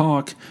fucking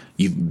talk.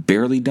 You've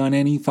barely done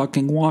any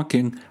fucking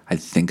walking. I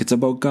think it's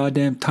about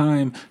goddamn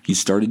time you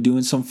started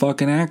doing some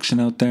fucking action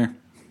out there.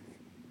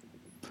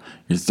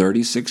 You're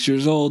 36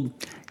 years old.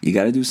 You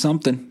gotta do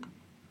something.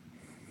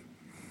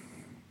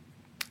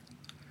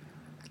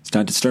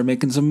 Time to start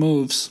making some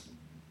moves.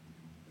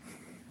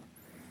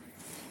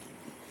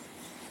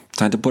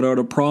 Time to put out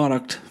a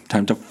product.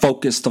 Time to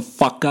focus the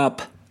fuck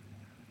up.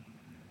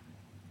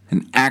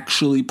 And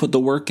actually put the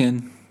work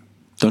in.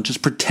 Don't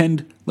just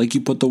pretend like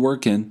you put the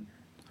work in.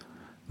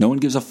 No one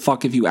gives a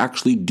fuck if you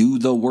actually do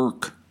the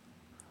work.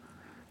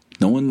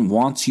 No one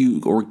wants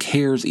you or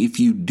cares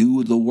if you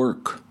do the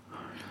work.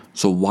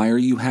 So why are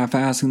you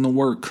half-assing the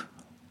work?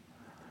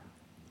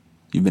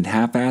 You've been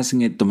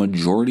half-assing it the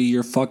majority of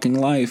your fucking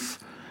life.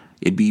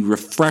 It'd be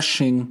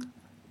refreshing,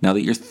 now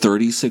that you're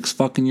 36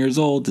 fucking years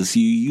old, to see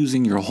you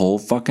using your whole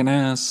fucking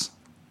ass.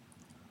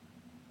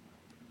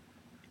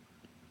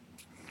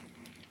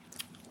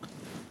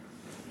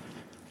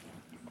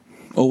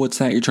 Oh, what's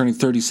that? You're turning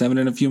 37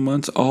 in a few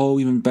months? Oh,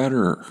 even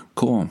better.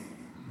 Cool.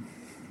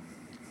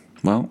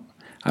 Well,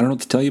 I don't know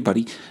what to tell you,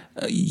 buddy.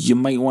 You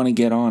might want to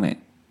get on it.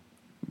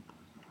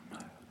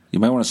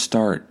 You might want to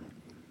start.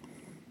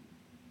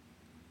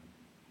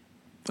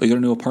 Oh, you got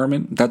a new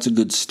apartment? That's a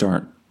good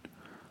start.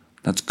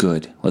 That's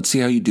good. Let's see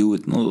how you do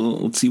it.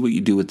 Let's see what you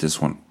do with this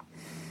one.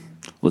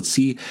 Let's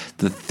see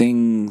the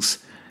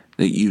things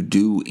that you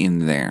do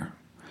in there.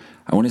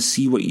 I want to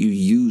see what you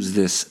use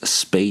this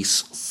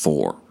space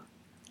for.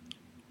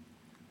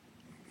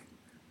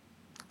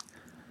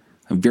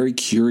 I'm very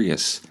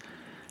curious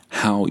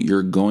how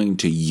you're going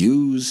to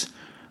use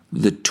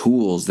the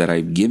tools that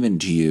I've given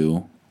to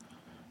you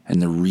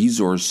and the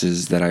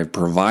resources that I've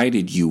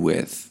provided you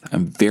with.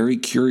 I'm very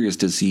curious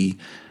to see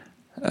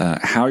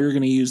how you're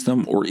going to use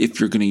them, or if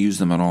you're going to use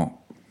them at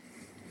all.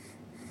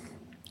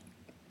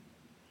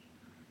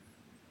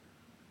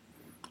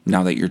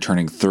 Now that you're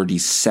turning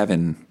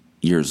 37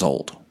 years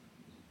old.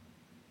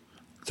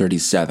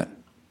 37.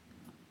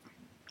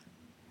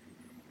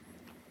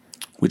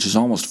 Which is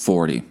almost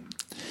 40.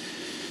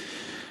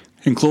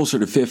 And closer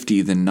to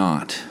 50 than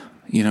not.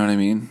 You know what I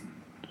mean?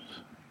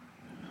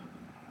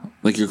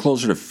 Like you're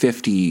closer to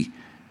 50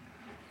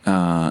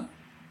 than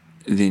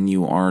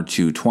you are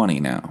to 20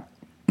 now.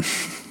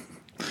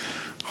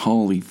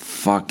 Holy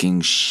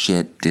fucking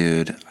shit,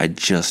 dude. I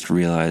just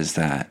realized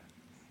that.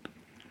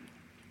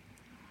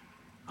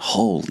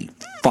 Holy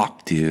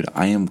fuck, dude.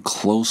 I am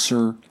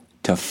closer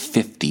to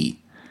 50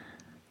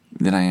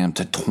 than I am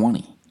to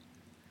 20.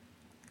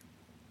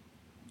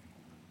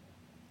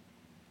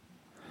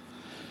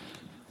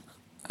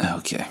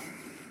 Okay.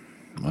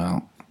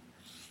 Well.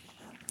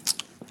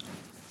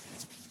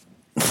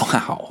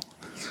 Wow.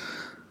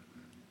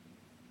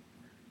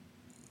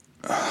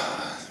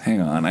 Hang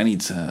on, I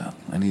need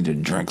to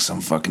drink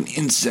some fucking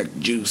insect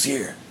juice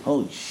here.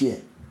 Holy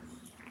shit.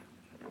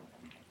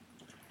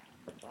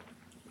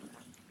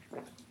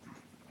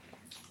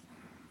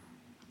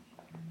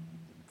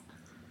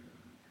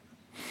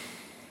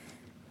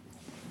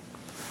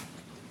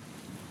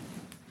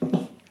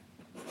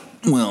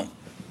 Well,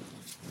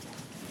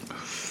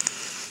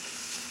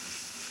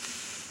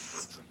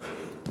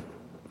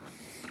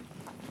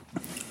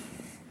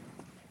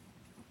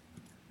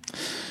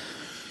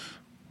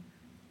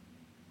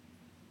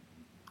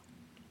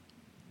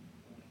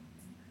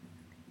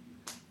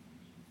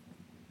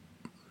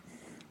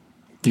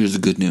 here's the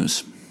good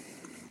news.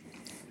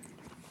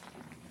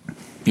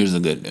 Here's the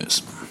good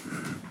news.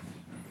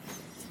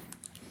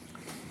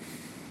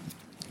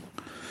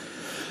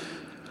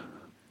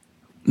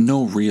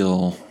 No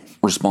real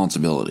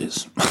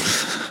responsibilities,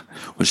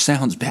 which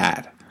sounds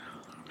bad,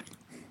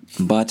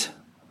 but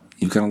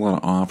you've got a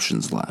lot of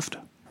options left.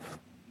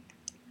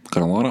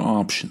 Got a lot of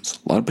options,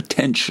 a lot of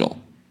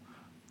potential.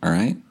 All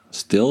right,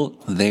 still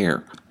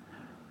there.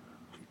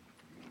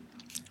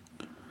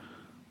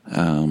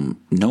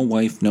 No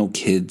wife, no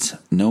kids,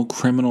 no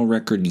criminal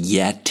record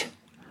yet.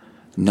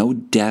 No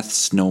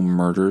deaths, no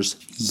murders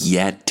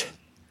yet.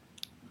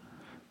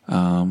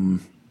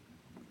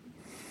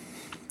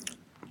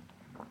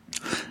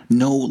 No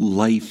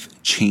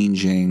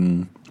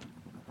life-changing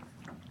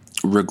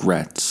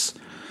regrets.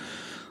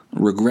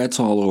 Regrets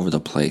all over the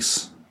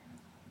place.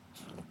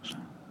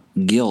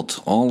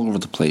 Guilt all over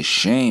the place.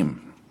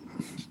 Shame.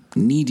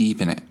 Knee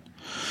deep in it.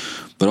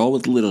 But all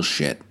with little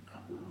shit.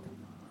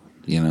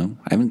 You know?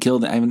 I haven't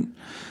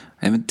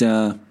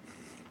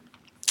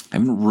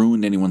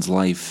ruined anyone's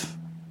life.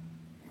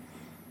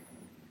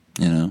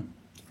 You know?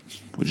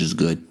 Which is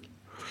good.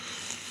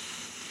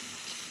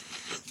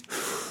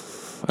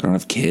 I don't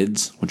have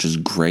kids, which is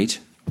great.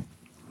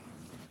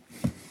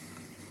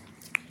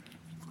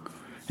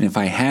 And if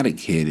I had a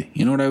kid,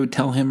 you know what I would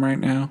tell him right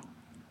now?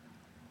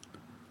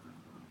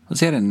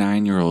 Let's say I had a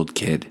 9-year-old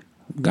kid.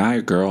 Guy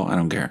or girl, I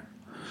don't care.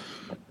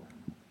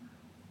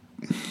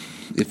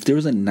 If there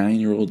was a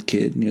 9-year-old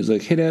kid and he was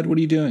like, hey, Dad, what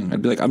are you doing?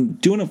 I'd be like, I'm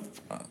doing what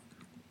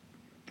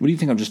do you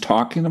think? I'm just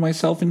talking to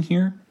myself in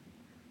here?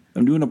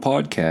 I'm doing a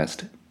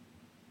podcast.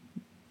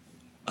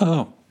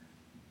 Oh.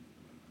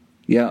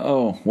 Yeah,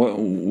 oh, what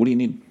do you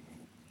need?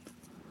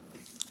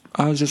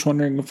 I was just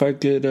wondering if I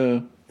could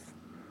go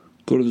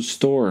to the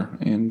store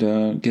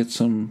and get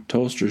some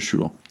toaster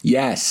strudel.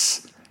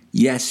 Yes,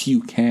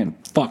 you can.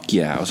 Fuck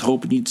yeah, I was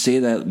hoping you'd say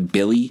that,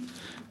 Billy,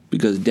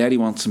 because Daddy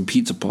wants some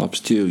pizza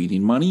pops too. You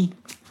need money?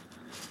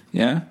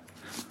 Yeah?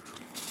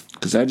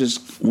 Because I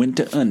just went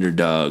to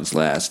Underdogs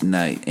last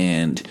night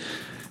and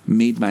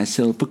made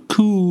myself a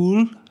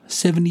cool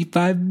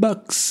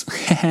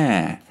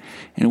 $75.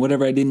 And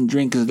whatever I didn't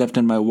drink is left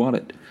in my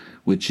wallet,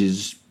 which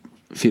is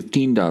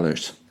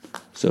 $15.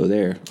 So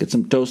there, get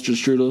some toaster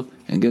strudel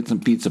and get some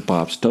pizza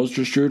pops.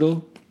 Toaster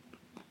strudel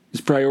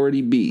is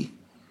priority B,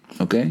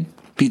 okay?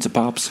 Pizza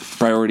pops,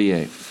 priority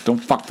A. Don't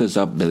fuck this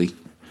up, Billy.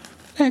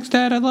 Thanks,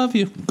 Dad, I love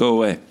you. Go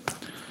away.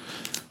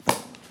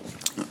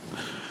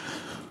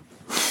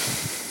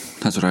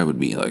 That's what I would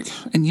be like.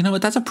 And you know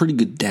what? That's a pretty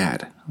good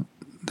dad.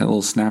 That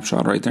little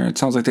snapshot right there. It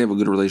sounds like they have a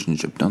good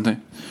relationship, don't they?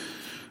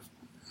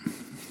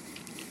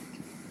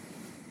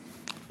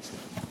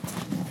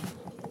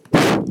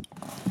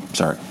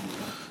 Sorry.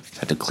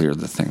 Had to clear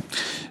the thing.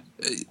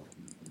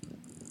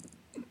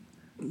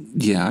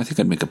 Yeah, I think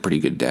I'd make a pretty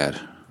good dad.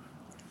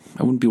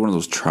 I wouldn't be one of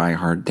those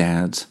try-hard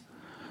dads.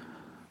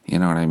 You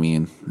know what I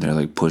mean? They're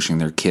like pushing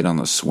their kid on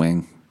the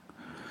swing.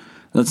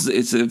 If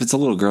it's a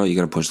little girl, you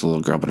gotta push the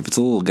little girl. But if it's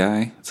a little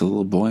guy, it's a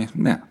little boy,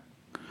 nah.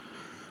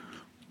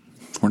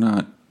 We're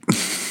not...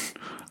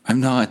 I'm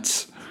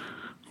not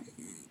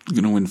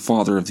gonna win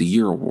Father of the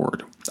Year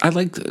award. I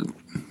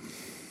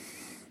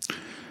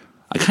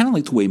kind of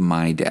like the way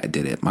my dad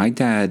did it. My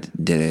dad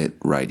did it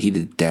right. He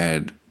did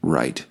dad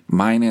right.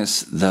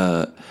 Minus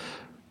the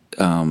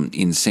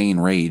insane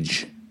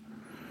rage,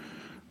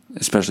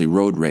 especially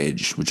road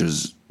rage, which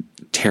was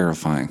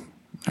terrifying.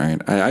 All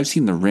right, I've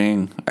seen The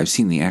Ring. I've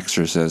seen The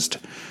Exorcist.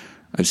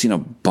 I've seen a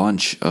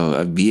bunch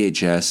of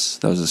VHS.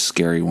 That was a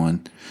scary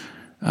one.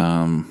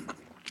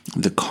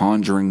 The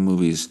Conjuring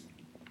movies.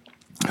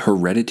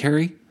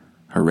 Heredity,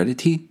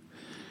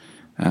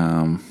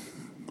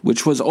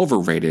 which was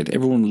overrated.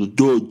 Everyone was like,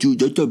 dude,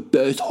 that's the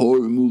best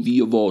horror movie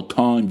of all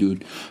time,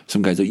 dude.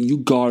 Some guys like, you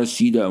gotta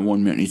see that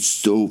one, man. It's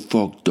so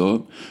fucked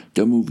up.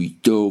 That movie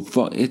so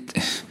fucked.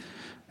 It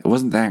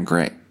wasn't that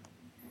great.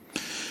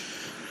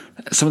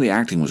 Some of the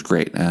acting was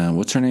great.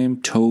 What's her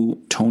name?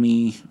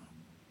 Tony.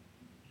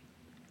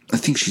 I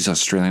think she's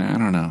Australian. I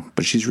don't know,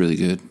 but she's really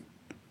good.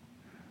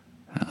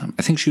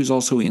 I think she was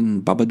also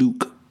in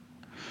Babadook.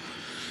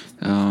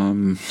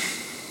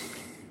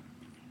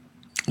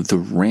 The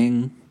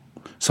Ring.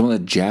 Some of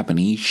that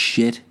Japanese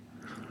shit.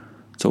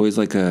 It's always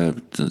like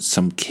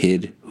some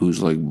kid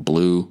who's like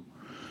blue,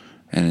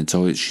 and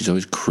she's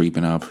always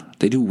creeping up.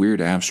 They do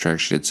weird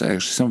abstract shit. It's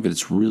actually, some of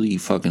it's really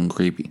fucking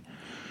creepy.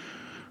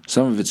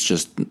 Some of it's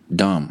just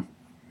dumb,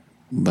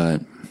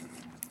 but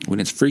when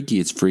it's freaky,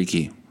 it's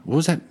freaky. What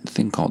was that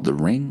thing called? The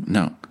Ring?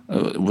 No,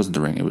 it wasn't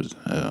The Ring. It was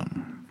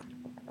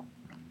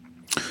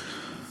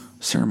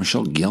Sarah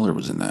Michelle Gellar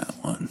was in that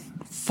one.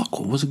 Fuck,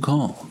 what was it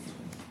called?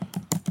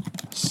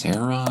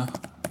 Sarah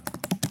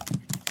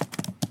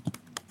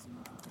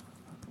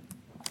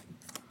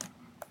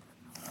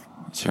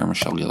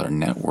Michelle Gellar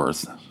net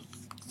worth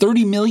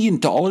 $30 million.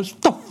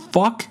 What the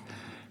fuck?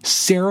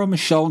 Sarah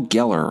Michelle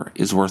Gellar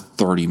is worth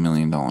 $30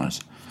 million.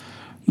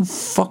 You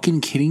fucking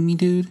kidding me,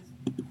 dude?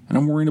 And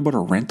I'm worrying about a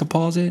rent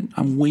deposit?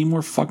 I'm way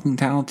more fucking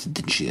talented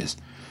than she is.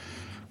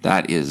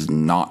 That is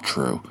not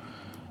true.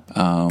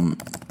 But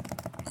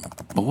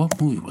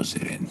what movie was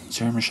it in?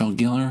 Sarah Michelle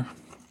Gellar?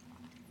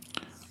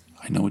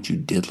 I Know What You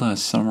Did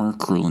Last Summer,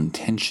 Cruel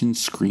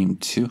Intentions, Scream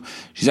 2.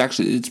 She's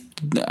actually,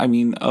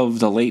 of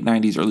the late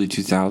 90s, early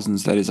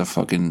 2000s, that is a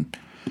fucking,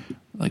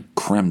 like,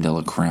 creme de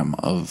la creme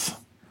of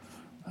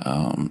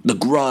The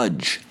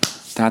Grudge.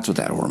 That's what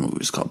that horror movie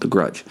was called, The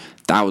Grudge.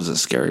 That was a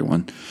scary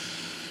one.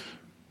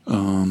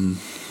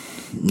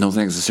 No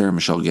thanks to Sarah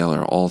Michelle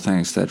Gellar. All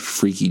thanks to that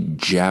freaky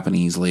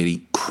Japanese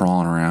lady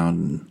crawling around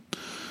and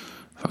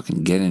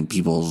fucking getting in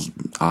people's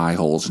eye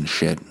holes and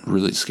shit.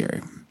 Really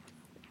scary.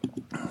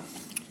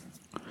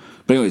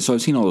 But anyway, so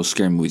I've seen all those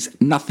scary movies.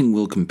 Nothing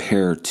will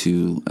compare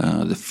to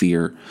the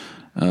fear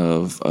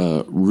of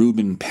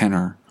Ruben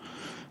Penner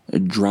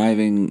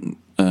driving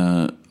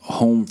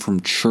home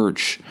from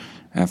church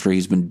after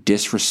he's been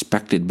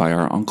disrespected by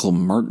our Uncle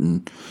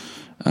Martin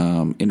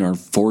in our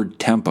Ford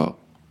Tempo.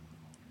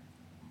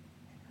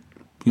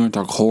 You want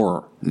to talk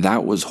horror?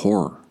 That was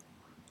horror.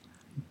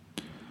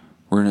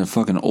 We're in a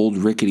fucking old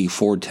rickety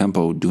Ford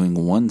Tempo doing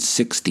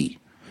 160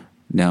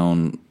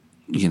 down,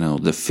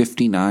 the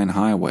 59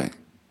 highway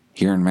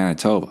here in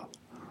Manitoba.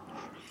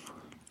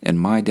 And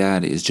my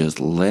dad is just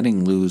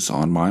letting loose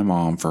on my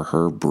mom for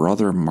her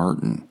brother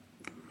Martin.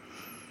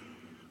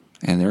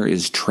 And there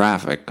is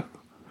traffic.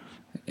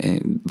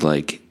 And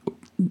they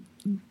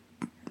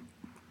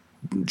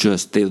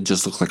just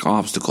look like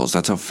obstacles.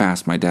 That's how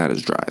fast my dad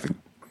is driving.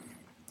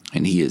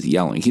 And he is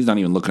yelling. He's not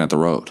even looking at the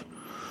road.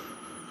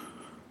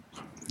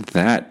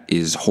 That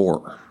is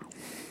horror.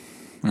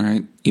 All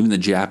right? Even the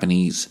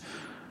Japanese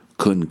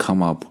couldn't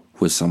come up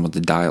with some of the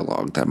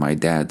dialogue that my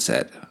dad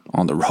said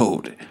on the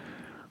road.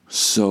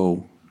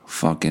 So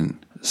fucking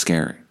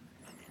scary.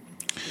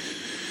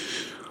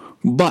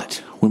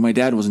 But when my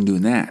dad wasn't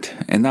doing that,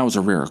 and that was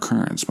a rare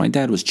occurrence, my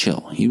dad was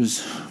chill. He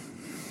was,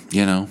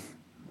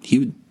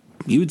 he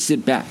would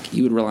sit back.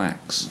 He would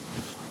relax.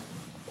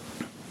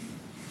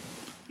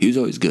 He was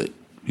always good.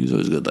 He was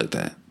always good like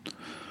that.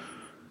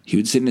 He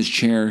would sit in his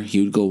chair.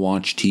 He would go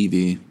watch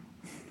TV.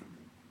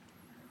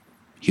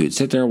 He would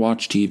sit there and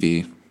watch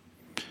TV.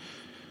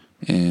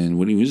 And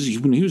when he was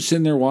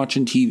sitting there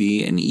watching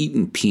TV and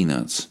eating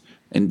peanuts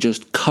and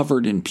just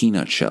covered in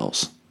peanut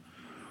shells.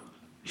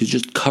 He was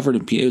just covered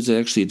in peanuts. It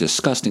was actually a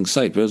disgusting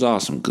sight, but it was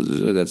awesome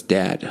because that's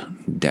Dad.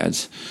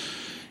 Dad's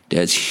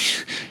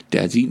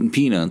eating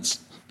peanuts.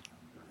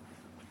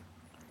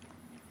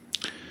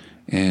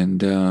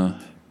 And it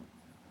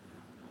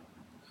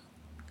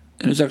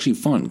was actually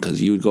fun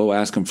because you would go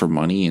ask him for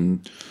money,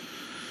 and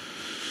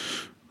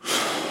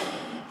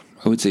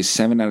I would say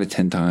 7 out of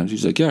 10 times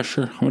he's like, yeah,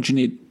 sure, how much you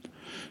need?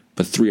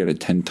 But 3 out of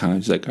 10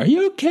 times he's like, are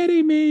you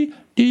kidding me?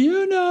 Do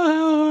you know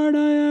how hard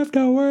I have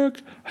to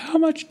work? How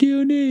much do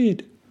you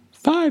need?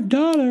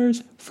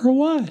 $5 for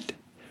what?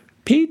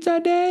 Pizza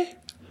day?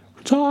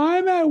 So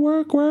I'm at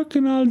work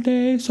working all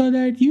day so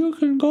that you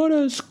can go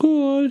to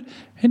school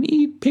and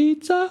eat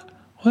pizza?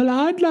 Well,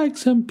 I'd like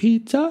some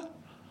pizza.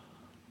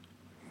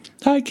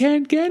 I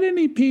can't get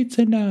any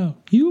pizza now.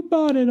 You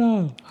bought it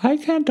all. I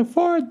can't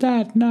afford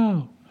that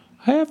now.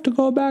 I have to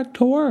go back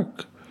to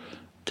work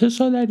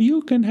so that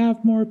you can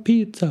have more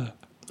pizza.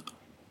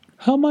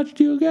 How much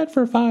do you get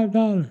for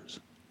 $5?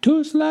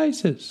 2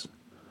 slices.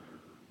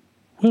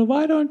 Well,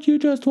 why don't you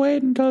just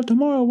wait until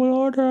tomorrow? We'll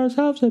order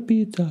ourselves a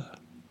pizza.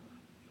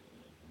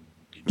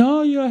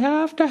 No, you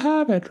have to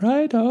have it,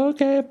 right?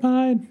 Okay,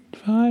 fine.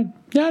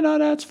 Yeah, no,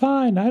 that's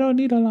fine. I don't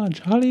need a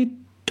lunch. I'll eat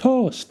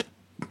toast.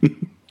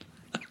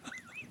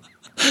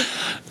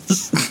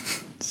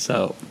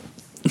 So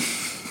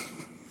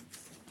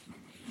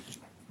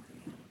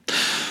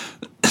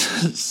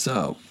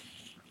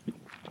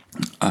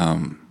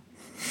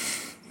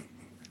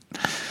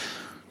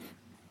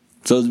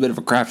it was a bit of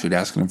a crapshoot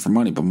asking him for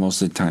money, but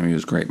most of the time he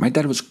was great. My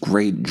dad was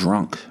great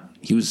drunk.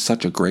 He was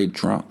such a great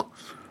drunk.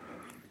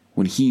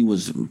 When he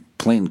was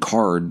playing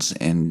cards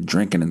and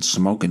drinking and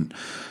smoking,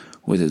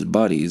 with his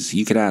buddies,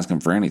 you could ask him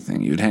for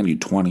anything. He would hand you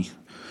 20.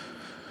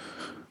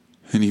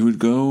 And he would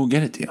go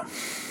get it to you.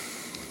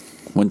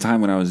 One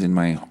time when I was in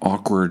my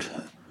awkward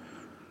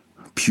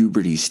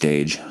puberty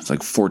stage, I was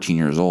like 14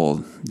 years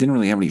old, didn't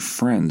really have any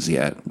friends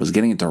yet, was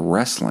getting into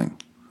wrestling.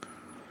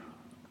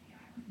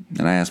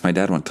 And I asked my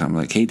dad one time,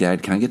 like, hey,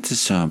 Dad, can I get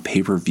this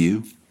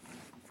pay-per-view?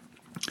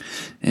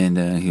 And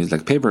he was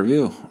like,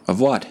 pay-per-view? Of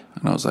what?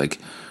 And I was like,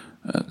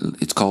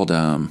 it's called,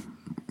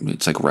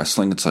 it's like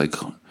wrestling.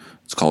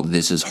 It's called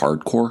This Is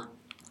Hardcore.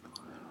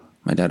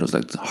 My dad was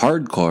like,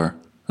 hardcore?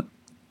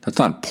 That's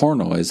not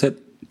porno, is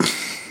it?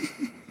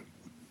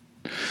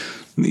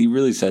 He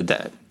really said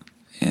that.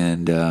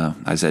 And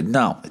I said,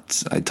 no,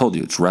 I told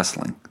you, it's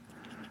wrestling.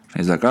 And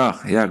he's like, oh,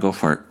 yeah, go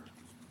for it.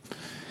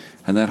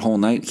 And that whole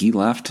night, he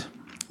left.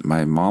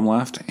 My mom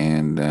left,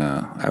 and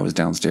I was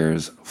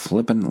downstairs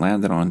flipping,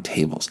 landed on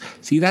tables.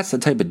 See, that's the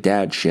type of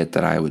dad shit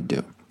that I would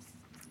do.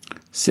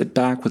 Sit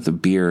back with a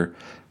beer,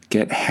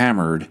 get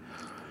hammered,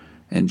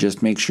 and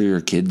just make sure your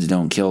kids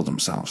don't kill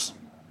themselves.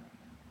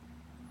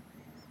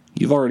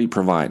 You've already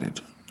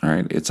provided, all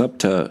right? It's up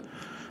to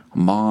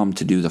mom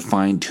to do the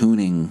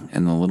fine-tuning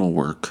and the little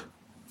work.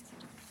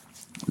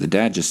 The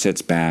dad just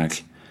sits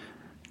back,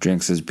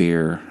 drinks his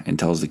beer, and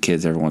tells the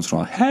kids every once in a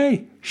while,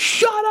 hey,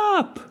 shut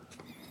up!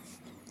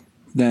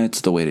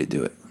 That's the way to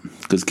do it.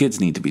 Because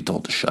kids need to be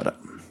told to shut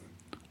up.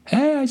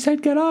 Hey, I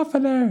said get off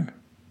of there.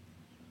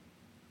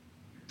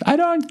 I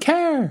don't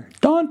care.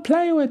 Don't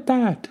play with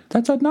that.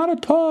 That's not a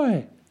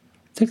toy.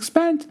 It's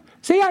expensive.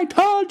 See, I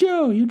told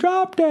you. You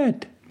dropped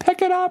it.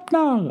 Pick it up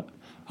now.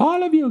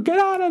 All of you, get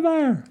out of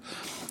there.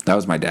 That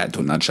was my dad to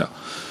a nutshell.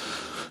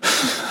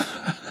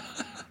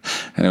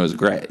 And it was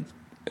great.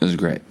 It was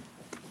great.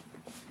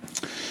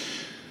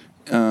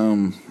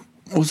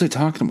 What was I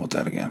talking about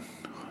that again?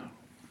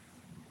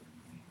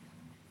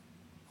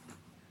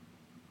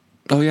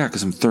 Oh, yeah,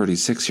 because I'm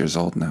 36 years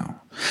old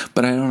now.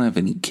 But I don't have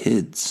any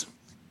kids,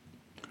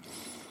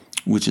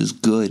 which is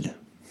good.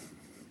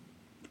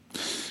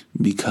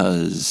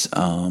 Because,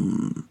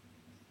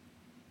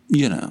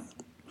 you know,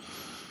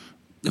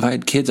 if I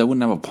had kids, I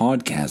wouldn't have a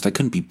podcast. I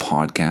couldn't be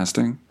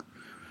podcasting.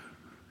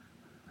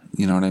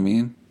 You know what I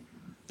mean?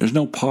 There's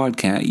no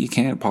podcast. You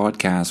can't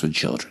podcast with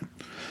children.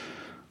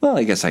 Well,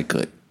 I guess I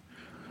could.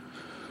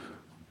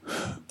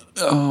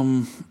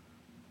 But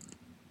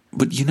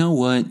you know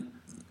what?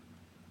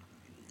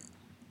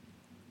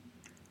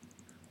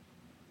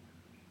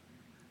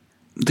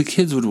 The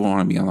kids would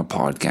want to be on the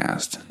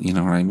podcast, you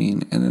know what I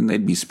mean? And then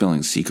they'd be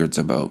spilling secrets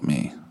about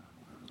me.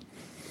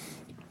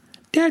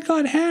 Dad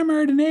got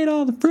hammered and ate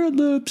all the Fruit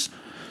Loops.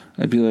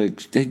 I'd be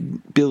like, hey,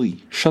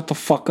 Billy, shut the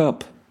fuck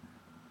up.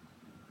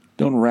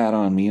 Don't rat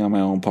on me on my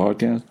own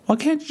podcast. Well,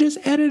 can't you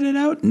just edit it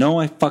out? No,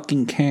 I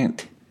fucking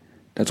can't.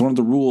 That's one of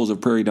the rules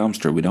of Prairie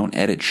Dumpster. We don't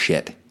edit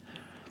shit.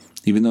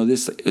 Even though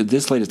this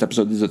latest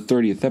episode, this is the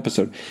 30th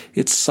episode,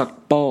 it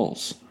sucked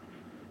balls.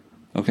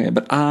 Okay,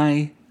 but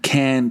I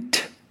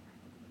can't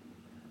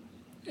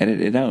edit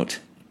it out.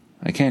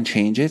 I can't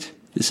change it.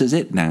 This is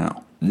it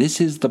now. This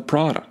is the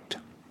product.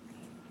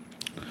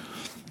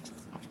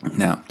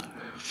 Now,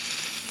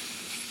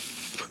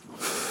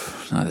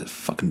 that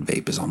fucking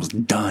vape is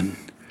almost done.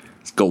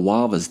 This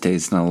guava's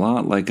tasting a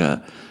lot like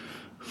a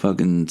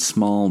fucking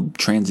small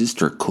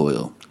transistor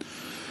coil.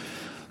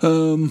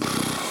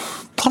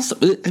 Plus,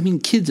 I mean,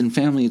 kids and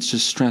family, it's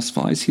just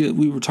stressful. I see that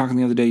we were talking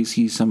the other day, you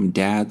see some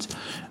dads,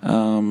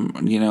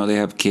 they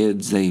have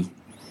kids, they're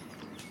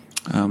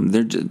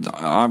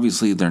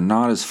obviously they're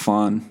not as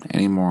fun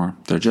anymore.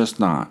 They're just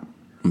not.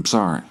 I'm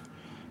sorry.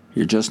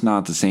 You're just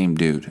not the same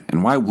dude.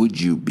 And why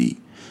would you be?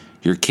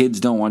 Your kids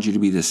don't want you to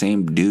be the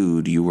same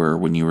dude you were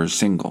when you were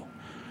single.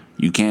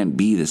 You can't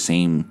be the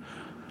same,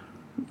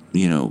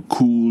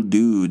 cool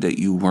dude that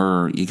you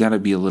were. You got to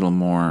be a little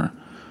more,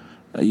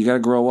 you got to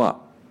grow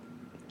up.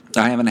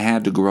 I haven't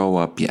had to grow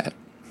up yet.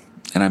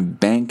 And I'm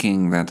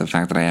banking that the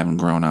fact that I haven't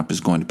grown up is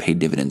going to pay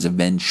dividends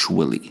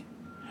eventually.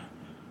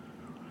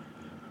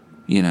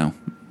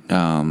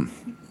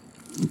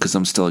 Because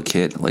I'm still a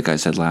kid, like I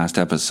said last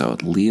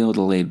episode. Leo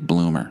the late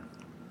bloomer,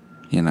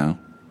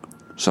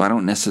 So I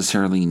don't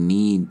necessarily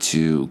need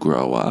to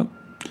grow up,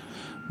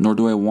 nor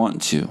do I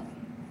want to,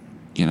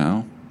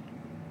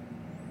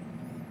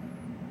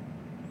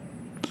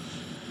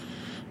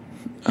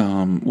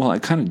 Well, I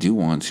kind of do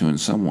want to in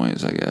some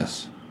ways, I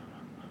guess.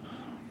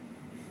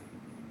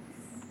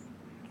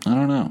 I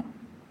don't know.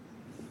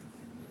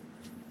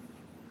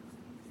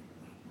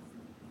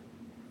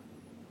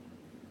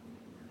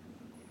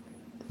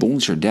 But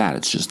once you're dad,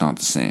 it's just not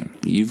the same.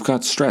 You've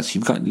got stress.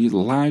 Your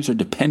lives are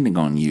depending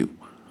on you.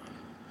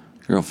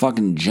 You're a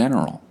fucking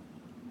general.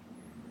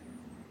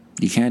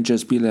 You can't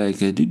just be like,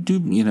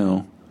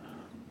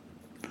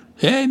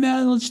 hey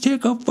man, let's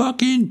take a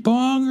fucking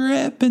bong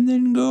rip and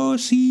then go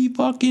see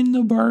fucking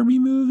the Barbie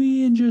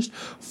movie and just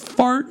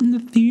fart in the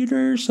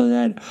theater so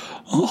that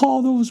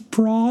all those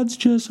broads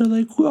just are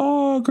like,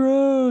 oh,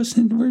 gross.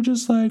 And we're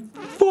just like,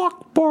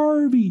 fuck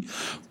Barbie.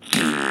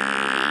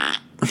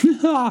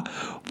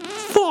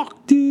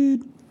 Fuck,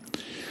 dude.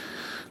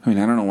 I mean,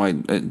 I don't know why.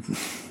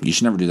 You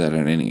should never do that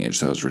at any age.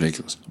 That was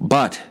ridiculous.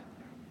 But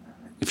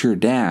if you're a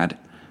dad,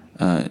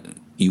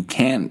 you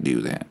can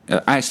do that.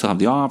 I still have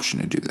the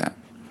option to do that.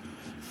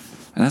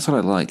 And that's what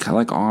I like. I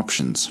like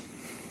options.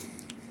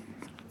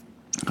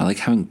 I like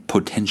having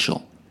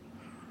potential.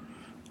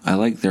 I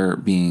like there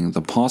being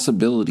the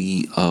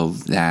possibility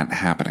of that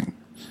happening.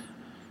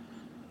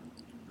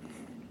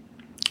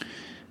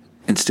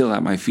 And still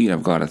at my feet,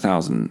 I've got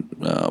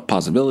 1,000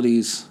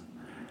 possibilities.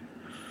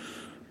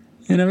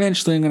 And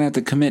eventually I'm going to have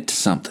to commit to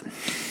something.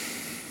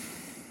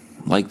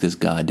 Like this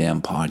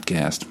goddamn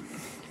podcast.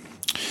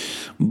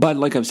 But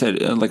like I was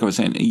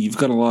saying, you've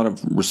got a lot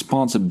of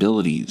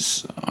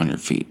responsibilities on your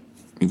feet.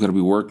 You've got to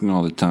be working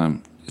all the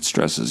time. It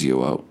stresses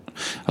you out.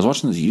 I was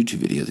watching this YouTube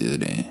video the other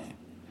day.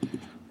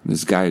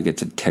 This guy who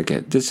gets a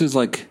ticket. This is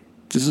like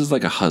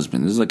a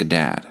husband. This is like a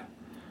dad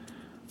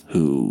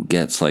who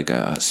gets like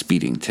a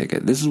speeding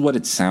ticket. This is what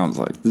it sounds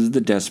like. This is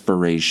the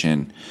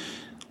desperation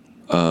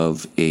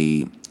of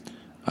a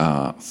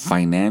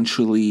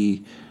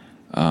financially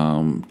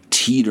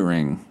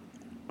teetering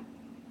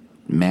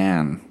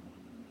man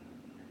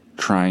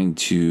trying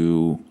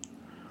to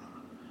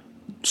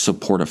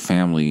support a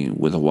family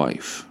with a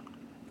wife.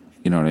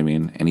 You know what I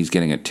mean? And he's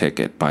getting a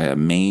ticket by a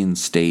Maine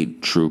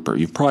state trooper.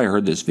 You've probably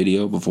heard this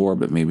video before,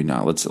 but maybe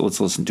not. Let's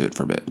listen to it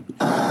for a bit.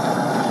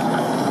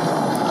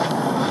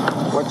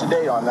 What's the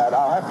date on that?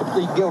 I'll have to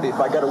plead guilty if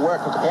I got to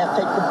work because I can't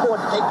take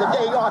the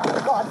day off. You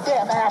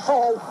goddamn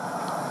asshole!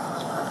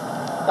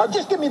 Now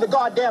just give me the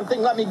goddamn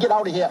thing. Let me get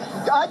out of here.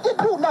 I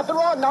didn't do nothing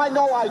wrong, and I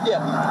know I did.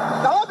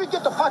 Now let me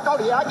get the fuck out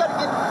of here.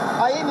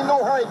 I ain't in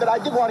no hurry, but I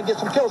did want to get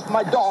some pills for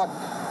my dog.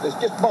 It's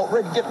just about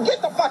ready to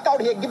get the fuck out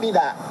of here. Give me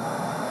that.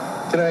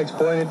 Can I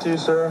explain it to you,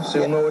 sir, so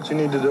you'll know what you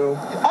need to do?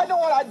 I know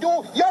what I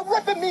do. You're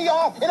ripping me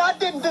off, and I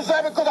didn't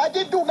deserve it because I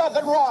didn't do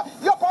nothing wrong.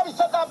 You're probably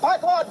sitting on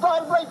parking lot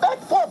driving right back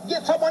and forth to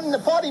get someone in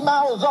the 40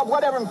 miles of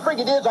whatever frig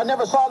it is. I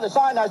never saw the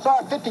sign. I saw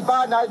it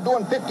 55, and I was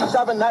doing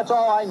 57. That's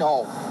all I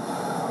know.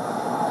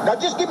 Now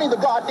just give me the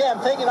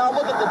goddamn thing, and I'll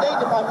look at the date.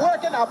 If I'm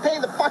working, I'll pay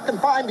the fucking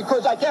fine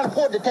because I can't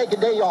afford to take a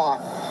day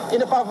off.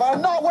 And if I'm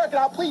not working,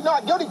 I'll plead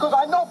not guilty because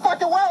I know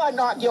fucking well I'm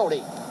not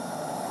guilty.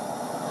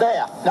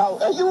 There. Now,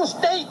 are you a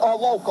state or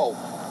local?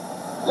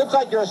 Looks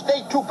like you're a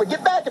state trooper.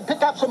 Get back and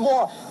pick up some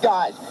more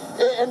guys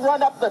and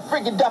run up the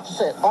friggin'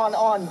 deficit on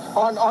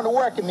a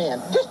working man.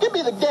 Just give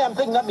me the damn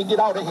thing. Let me get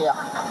out of here.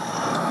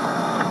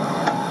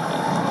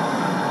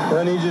 What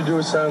I need you to do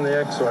is sign the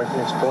X so I can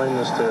explain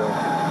this to you.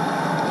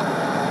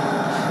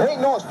 There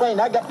ain't no explaining.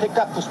 I got picked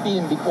up for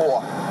speeding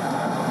before.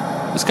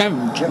 This guy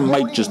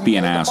might just be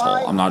an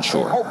asshole. I'm not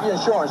sure. Hope your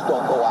insurance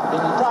don't go up. And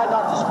you try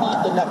not to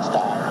speed the next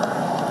time.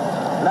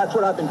 And that's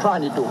what I've been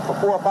trying to do for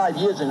 4 or 5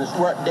 years, and it's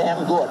worked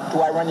damn good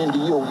till I run into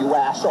you, you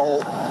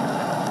asshole.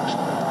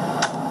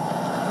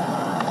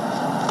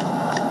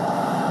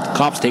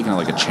 Cop's taking it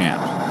like a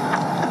champ.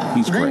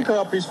 He's Green great.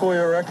 copies for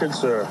your record,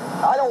 sir.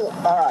 I don't...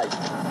 All right.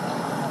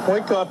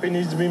 White copy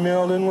needs to be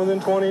mailed in within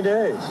 20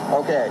 days.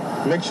 Okay.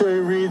 Make sure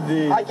you read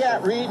the... I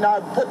can't read, and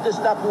I put this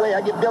stuff away.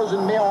 I get bills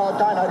in the mail all the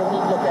time. I don't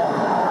even look at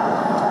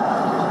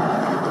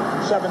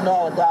them.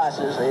 $7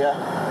 glasses here.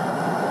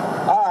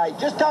 All right,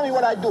 just tell me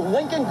what I do.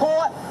 Lincoln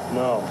Court?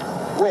 No.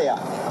 Where?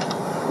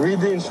 Read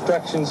the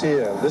instructions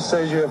here. This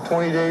says you have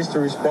 20 days to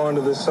respond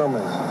to this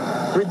summons.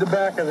 Read the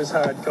back of this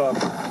hard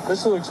copy.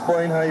 This will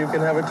explain how you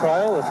can have a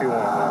trial if you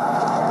want one.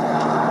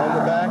 On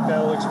the back,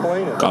 that'll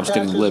explain it. Cop's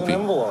getting Attaches lippy.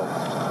 an envelope.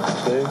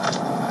 See?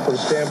 Put a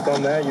stamp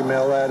on that, you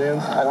mail that in.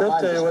 They'll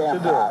tell you what to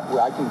do.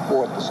 I can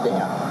afford the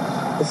stamp.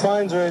 The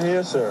fine's right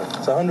here, sir.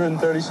 It's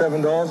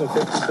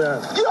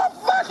 $137.50. You're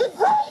fucking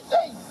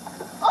crazy!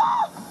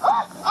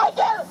 I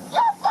get it!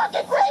 You're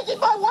fucking crazy!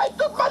 My wife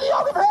took money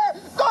out of her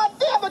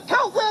goddamn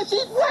account where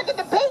she's working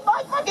to pay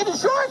my fucking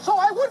insurance so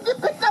I wouldn't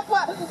get picked up.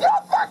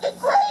 You're fucking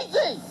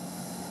crazy!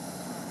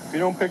 If you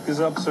don't pick this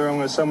up, sir, I'm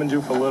going to summons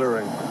you for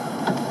littering.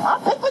 I'll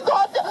pick the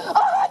goddamn...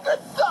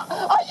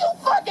 Are you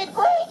fucking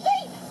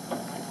crazy?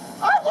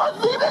 I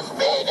wasn't even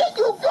speeding,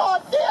 you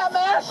goddamn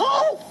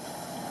asshole!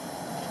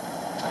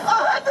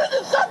 $100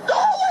 and some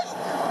dollars?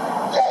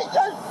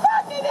 Jesus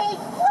fucking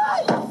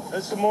Christ!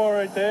 There's some more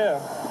right there.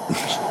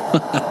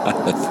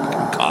 That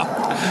fucking cop.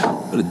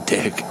 What a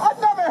dick. I've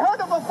never heard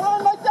of a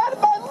phone like that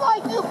in my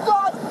life, you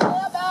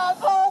goddamn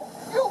asshole!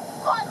 You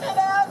fucking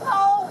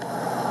asshole!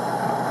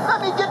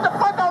 Let me get the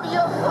fuck out of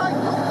your sight,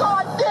 you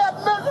goddamn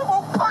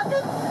miserable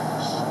fucking...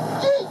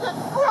 Jesus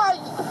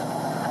Christ!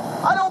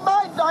 I don't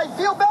mind. I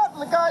feel bad for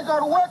the guys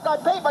out of work. I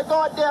pay my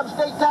goddamn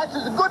state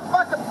taxes. A good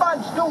fucking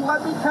bunch, too,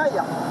 let me tell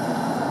you.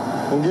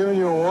 I'm giving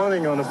you a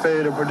warning on the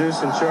failure to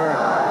produce insurance.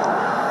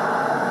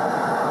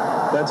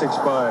 That's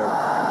expired.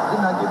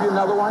 Didn't I give you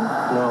another one?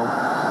 No.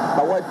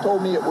 My wife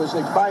told me it was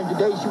expiring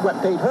today. She went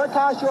and paid her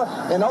car share,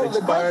 and oh, the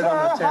Expired good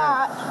on for the her 10th.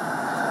 heart.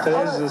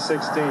 Today's the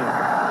 16th.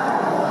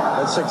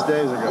 That's 6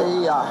 days ago.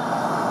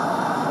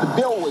 The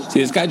bill was...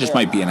 See, this guy just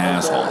might be an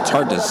asshole. It's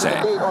hard to say.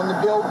 The date on the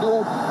bill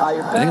due, I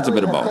think it's a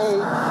bit of both.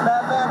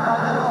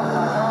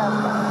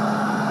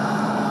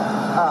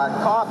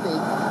 Copy.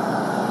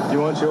 Do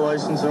you want your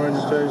license and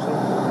registration?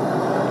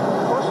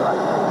 Of course I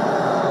do.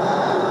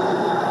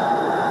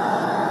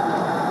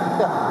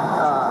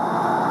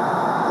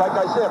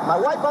 if. My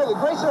wife, by the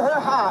grace of her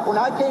heart, when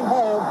I came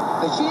home,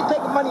 that she had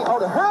taken money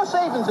out of her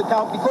savings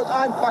account because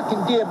I'm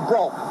fucking dead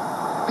broke.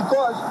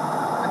 Because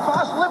the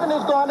cost of living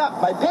has gone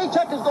up. My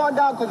paycheck has gone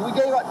down because we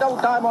gave up double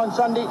time on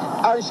Sunday.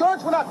 Our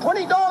insurance went up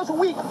 $20 a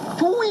week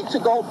 2 weeks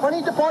ago,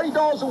 $20 to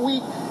 $40 a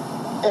week.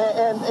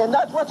 And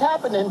that's what's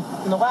happening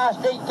in the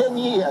last 8-10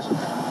 years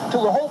to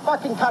the whole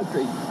fucking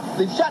country.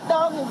 They've shut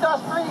down the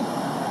industry.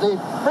 They've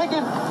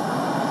friggin'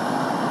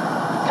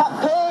 cut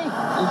pay.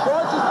 The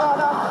insurance has gone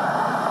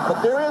up.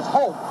 But there is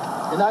hope.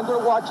 And I'm going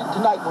to watch it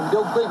tonight when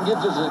Bill Clinton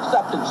gives us an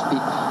acceptance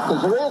speech.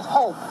 Because there is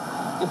hope.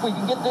 If we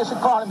can get this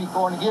economy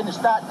going again and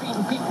start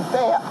treating people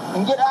fair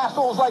and get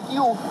assholes like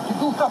you to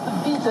do something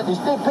decent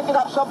instead of picking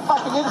up some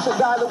fucking innocent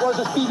guy that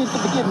wasn't speeding to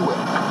begin with.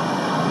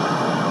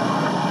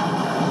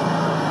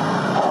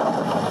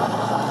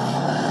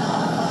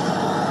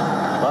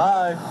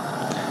 Bye.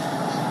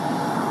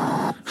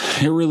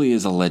 It really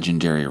is a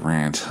legendary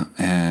rant.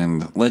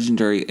 And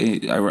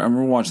legendary, I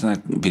remember watching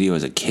that video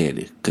as a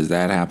kid, because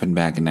that happened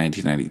back in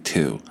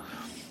 1992.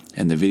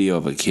 And the video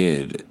of a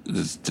kid,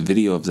 the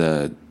video of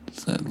that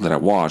I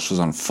watched was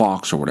on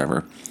Fox or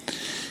whatever.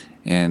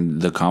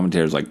 And the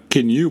commentator's like,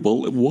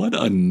 what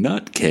a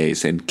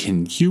nutcase. And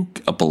can you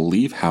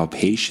believe how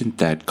patient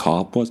that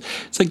cop was?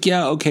 It's like,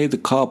 yeah, okay, the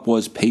cop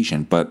was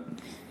patient, but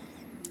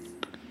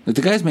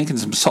the guy's making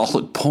some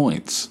solid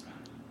points.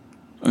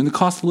 I mean, the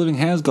cost of living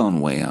has gone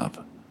way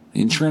up.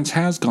 The insurance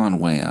has gone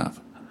way up.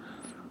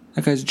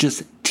 That guy's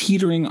just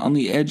teetering on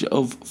the edge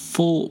of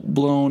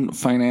full-blown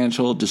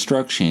financial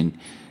destruction,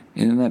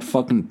 and then that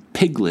fucking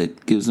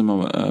piglet gives him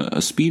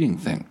a speeding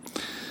thing.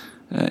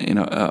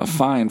 A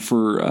fine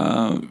for,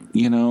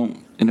 an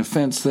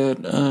offense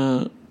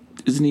that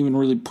isn't even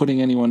really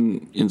putting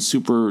anyone in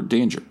super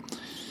danger.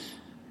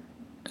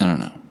 I don't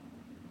know.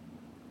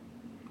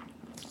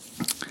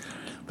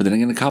 But then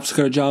again, the cops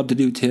got a job to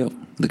do too.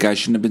 The guy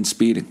shouldn't have been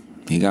speeding.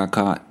 He got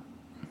caught.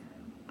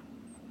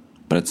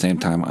 But at the same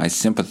time, I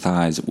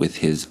sympathize with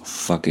his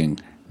fucking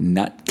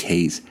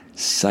nutcase,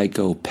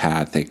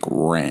 psychopathic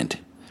rant.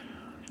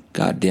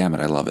 God damn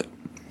it, I love it.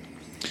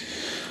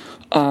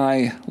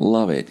 I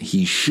love it.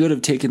 He should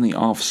have taken the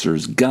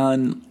officer's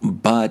gun,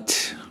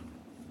 but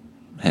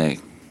hey,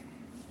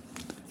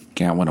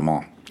 can't win them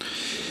all.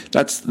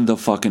 That's the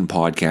fucking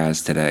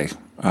podcast today.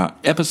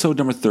 Episode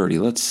number 30.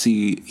 Let's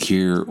see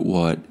here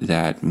what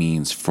that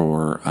means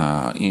for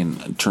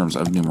in terms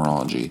of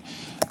numerology.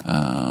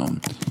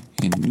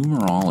 In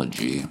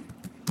numerology,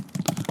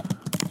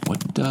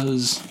 what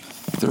does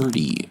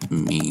 30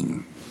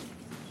 mean?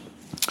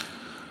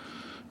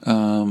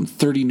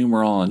 30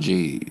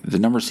 numerology. The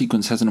number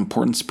sequence has an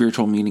important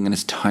spiritual meaning and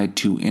is tied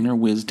to inner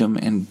wisdom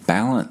and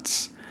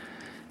balance.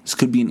 This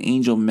could be an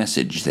angel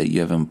message that you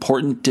have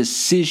important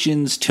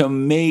decisions to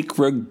make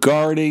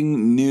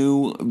regarding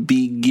new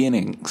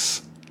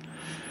beginnings.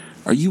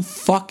 Are you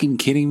fucking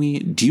kidding me?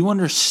 Do you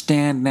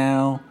understand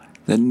now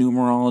that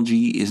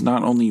numerology is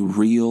not only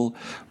real,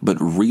 but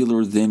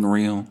realer than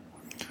real?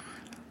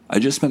 I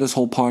just spent this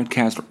whole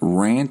podcast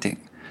ranting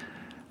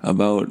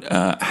about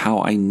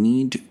how I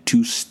need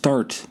to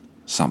start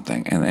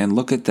something. And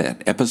look at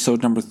that.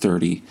 Episode number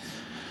 30.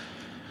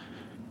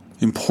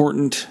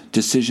 Important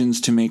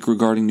decisions to make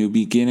regarding new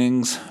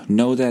beginnings.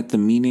 Know that the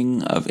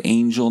meaning of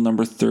angel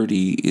number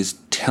 30 is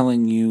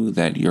telling you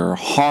that your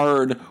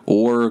hard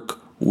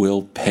work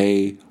will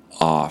pay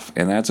off.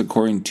 And that's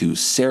according to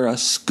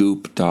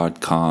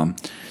sarahscoop.com,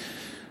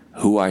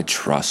 who I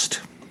trust.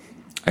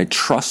 I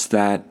trust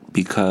that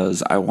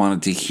because I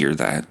wanted to hear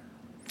that.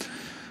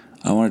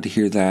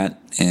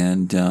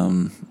 And so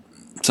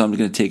I'm going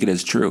to take it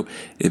as true.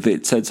 If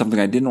it said something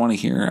I didn't want to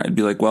hear, I'd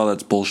be like, well,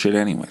 that's bullshit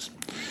anyways.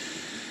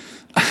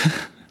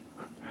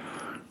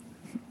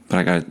 But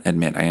I gotta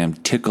admit, I am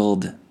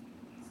tickled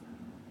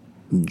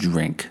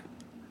drink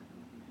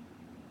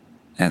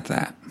at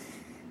that.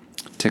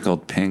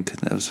 Tickled pink.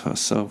 That was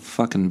so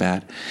fucking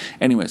bad.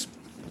 Anyways,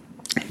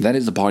 that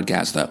is the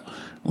podcast, though.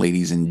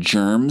 Ladies and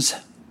germs.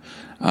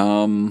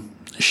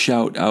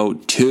 Shout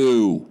out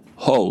to...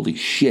 Holy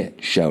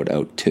shit. Shout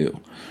out to...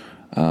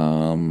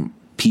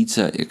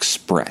 Pizza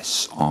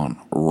Express on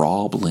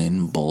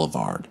Roblin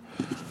Boulevard.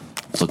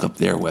 Look up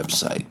their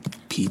website.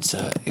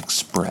 Pizza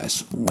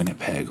Express,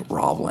 Winnipeg,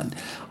 Roblin.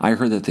 I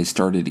heard that they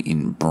started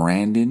in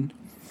Brandon.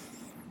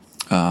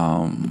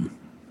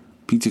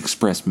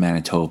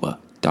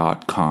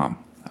 PizzaExpressManitoba.com.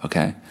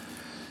 Okay?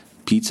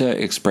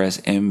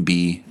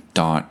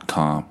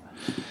 PizzaExpressMB.com.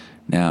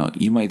 Now,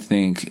 you might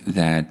think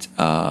that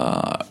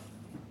I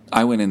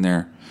went in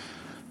there.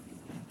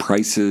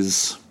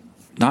 Prices,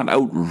 not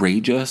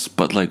outrageous,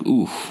 but like,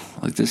 ooh.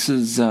 Like, this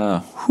is,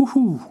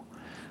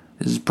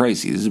 This is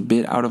pricey. This is a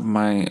bit out of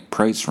my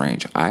price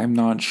range. I'm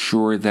not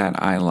sure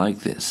that I like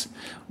this.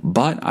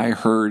 But I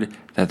heard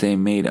that they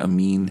made a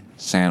mean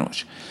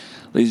sandwich.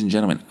 Ladies and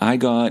gentlemen, I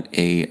got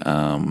a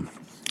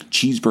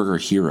cheeseburger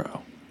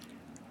hero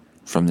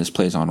from this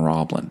place on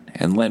Roblin.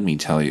 And let me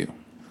tell you,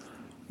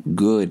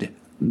 good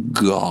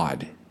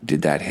God,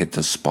 did that hit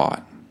the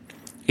spot.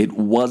 It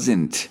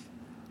wasn't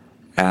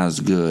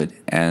as good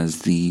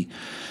as the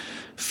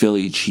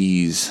Philly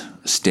cheese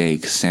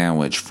steak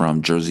sandwich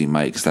from Jersey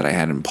Mike's that I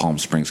had in Palm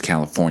Springs,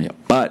 California.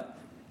 But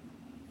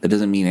it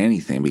doesn't mean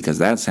anything because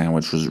that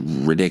sandwich was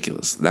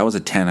ridiculous. That was a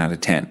 10 out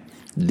of 10.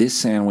 This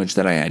sandwich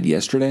that I had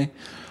yesterday,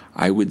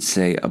 I would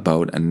say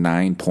about a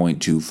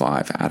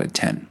 9.25 out of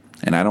 10.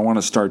 And I don't want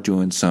to start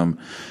doing some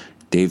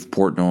Dave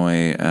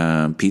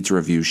Portnoy pizza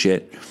review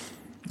shit,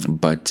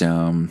 but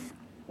man,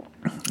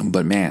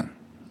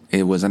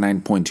 it was a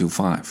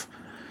 9.25.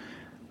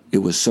 It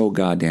was so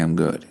goddamn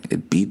good.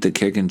 It beat the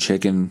kickin'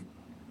 chicken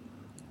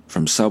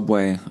from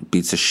Subway,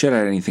 beats the shit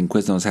out of anything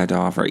Quiznos had to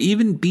offer,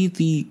 even beat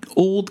the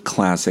old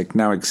classic,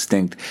 now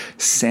extinct,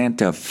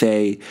 Santa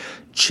Fe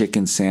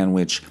chicken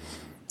sandwich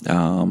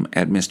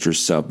at Mr.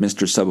 Sub.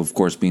 Mr. Sub, of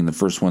course, being the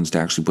first ones to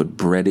actually put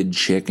breaded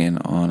chicken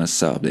on a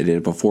sub. They did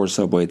it before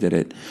Subway did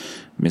it.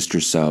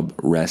 Mr. Sub,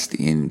 rest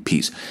in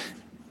peace.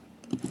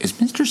 Is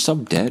Mr.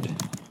 Sub dead?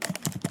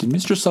 Did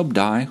Mr. Sub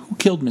die? Who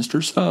killed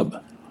Mr.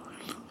 Sub?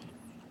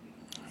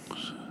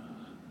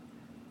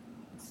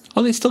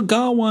 Oh, they still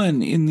got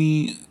one in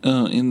the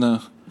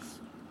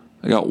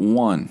I got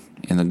one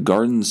in the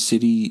Garden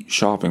City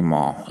shopping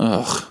mall.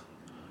 Ugh.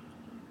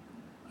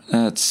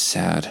 That's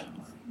sad.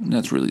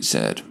 That's really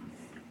sad.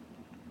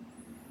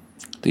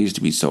 They used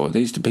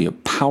to be a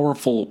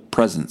powerful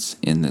presence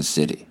in this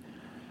city.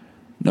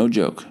 No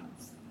joke.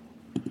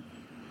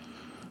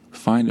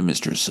 Find a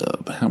Mr.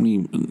 Sub. How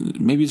many,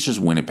 maybe it's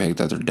just Winnipeg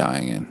that they're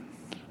dying in.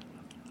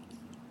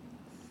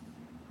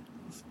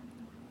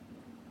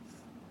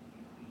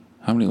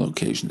 How many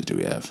locations do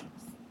we have?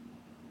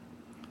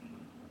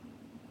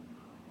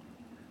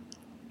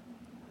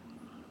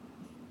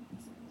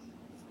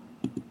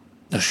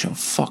 Oh,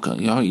 fuck.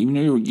 Even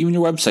your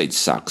website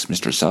sucks,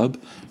 Mr.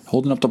 Sub.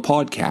 Holding up the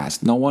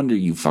podcast. No wonder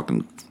you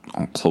fucking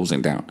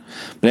closing down.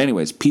 But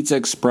anyways, Pizza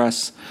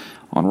Express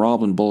on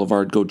Robin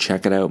Boulevard. Go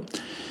check it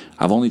out.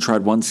 I've only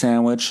tried one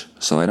sandwich,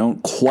 so I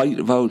don't quite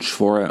vouch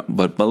for it.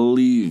 But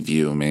believe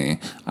you me,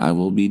 I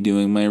will be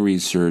doing my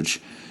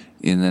research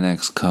in the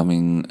next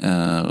coming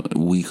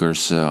week or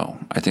so.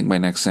 I think my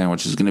next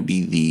sandwich is going to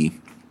be the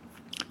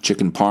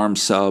chicken parm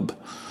sub.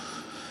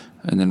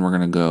 And then we're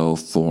going to go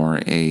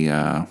for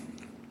a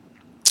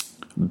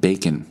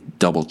bacon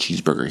double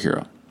cheeseburger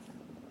hero.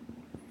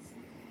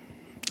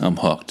 I'm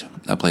hooked.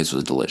 That place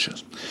was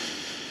delicious.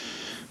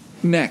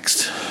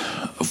 Next,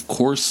 of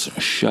course,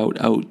 shout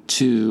out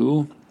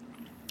to...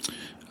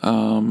 what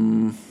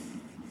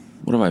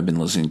have I been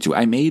listening to?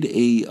 I made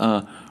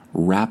a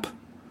rap...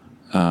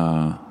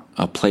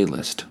 a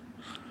playlist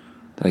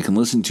that I can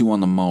listen to on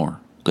the mower.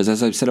 Because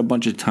as I've said a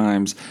bunch of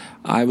times,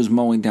 I was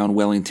mowing down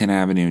Wellington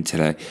Avenue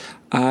today.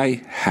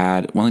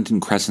 Wellington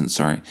Crescent,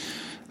 sorry.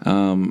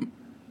 One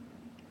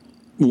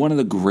of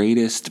the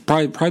greatest,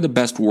 probably the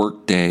best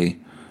work day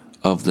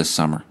of the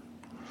summer.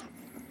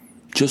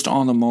 Just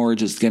on the mower,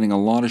 just getting a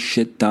lot of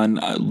shit done,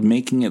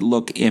 making it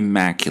look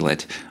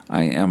immaculate.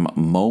 I am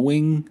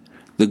mowing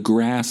the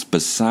grass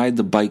beside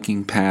the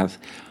biking path.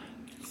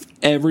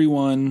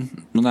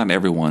 Everyone, well, not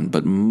everyone,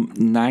 but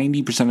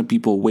 90% of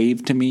people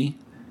wave to me,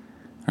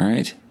 all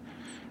right?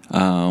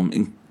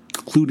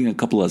 Including a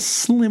couple of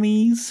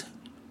slimmies,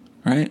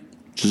 right?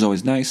 Which is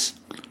always nice.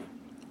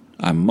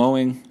 I'm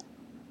mowing.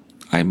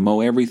 I mow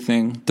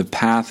everything. The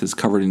path is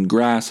covered in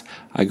grass.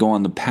 I go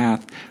on the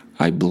path.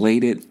 I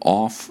blade it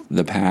off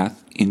the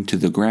path into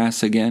the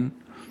grass again.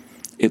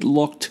 It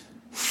looked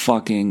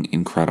fucking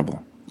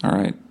incredible, all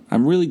right?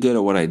 I'm really good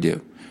at what I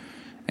do.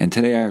 And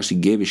today I actually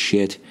gave a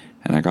shit,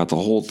 and I got the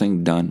whole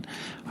thing done.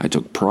 I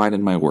took pride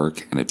in my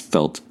work, and it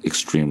felt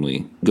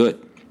extremely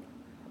good.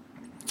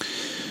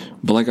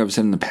 But like I've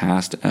said in the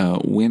past,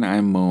 when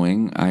I'm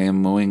mowing, I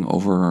am mowing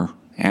over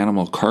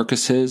animal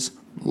carcasses,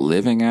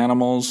 living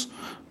animals,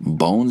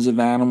 bones of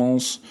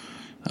animals,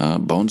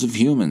 bones of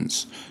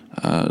humans,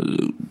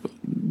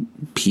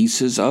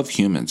 pieces of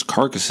humans,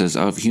 carcasses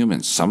of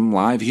humans, some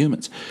live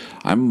humans.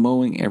 I'm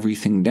mowing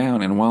everything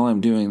down, and while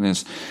I'm doing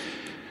this,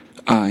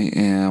 I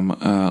am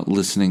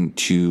listening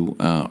to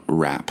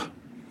rap.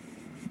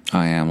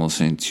 I am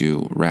listening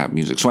to rap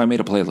music. So I made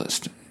a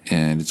playlist,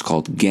 and it's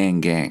called Gang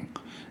Gang.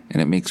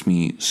 And it makes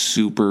me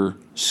super,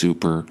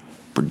 super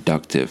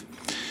productive.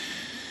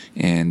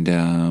 And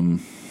I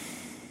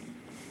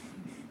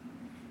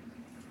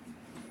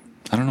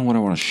don't know what I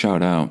want to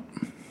shout out.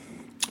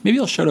 Maybe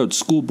I'll shout out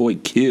Schoolboy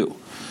Q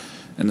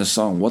and the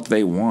song What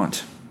They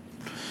Want.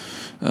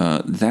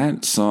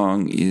 That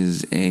song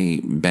is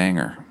a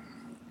banger.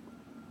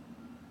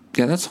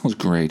 Yeah, that song's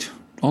great.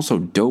 Also,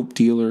 Dope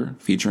Dealer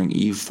featuring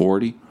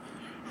E40.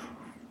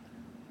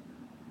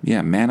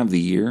 Yeah, Man of the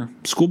Year.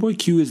 Schoolboy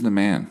Q is the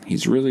man.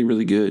 He's really,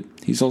 really good.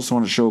 He's also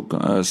on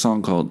a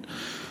song called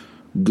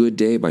Good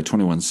Day by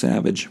 21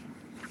 Savage.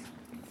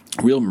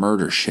 Real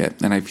murder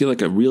shit. And I feel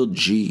like a real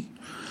G.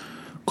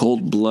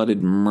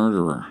 Cold-blooded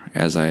murderer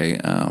as I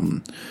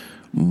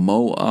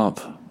mow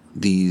up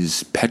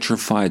these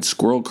petrified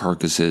squirrel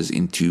carcasses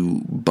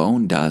into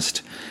bone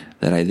dust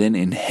that I then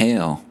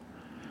inhale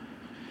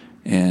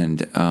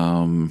and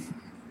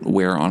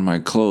wear on my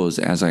clothes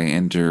as I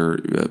enter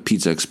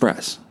Pizza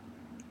Express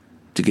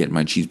to get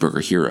my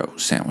cheeseburger hero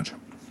sandwich.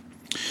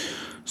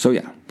 So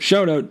yeah,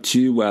 shout out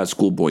to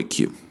Schoolboy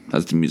Q.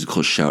 That's the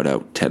musical shout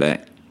out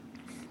today.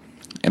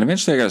 And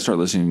eventually I got to start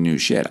listening to new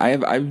shit.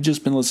 I've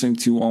just been listening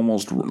to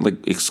almost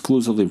like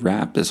exclusively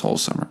rap this whole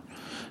summer.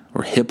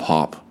 Or hip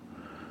hop.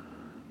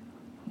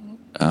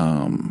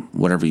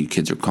 Whatever you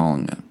kids are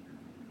calling it.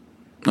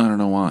 I don't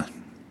know why.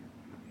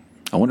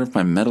 I wonder if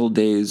my metal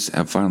days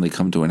have finally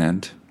come to an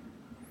end.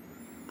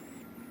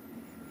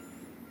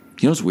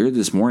 You know what's weird?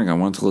 This morning I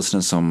wanted to listen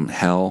to some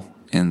Hell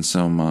and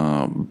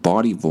some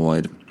Body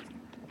Void.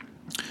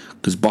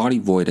 Because Body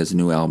Void has a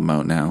new album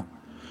out now.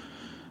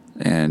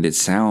 And it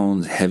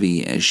sounds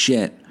heavy as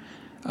shit.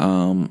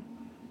 The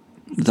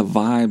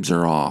vibes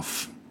are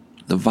off.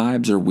 The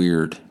vibes are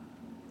weird.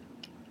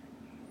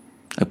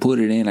 I put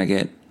it in, I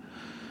get...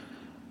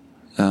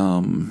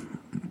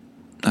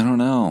 I don't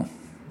know.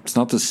 It's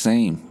not the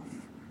same.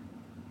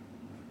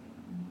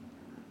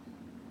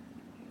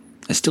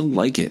 I still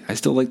like it. I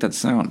still like that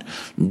sound.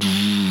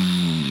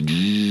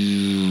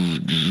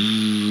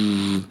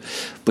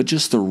 But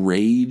just the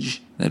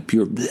rage, that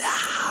pure...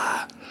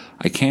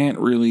 I can't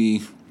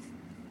really...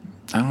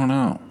 I don't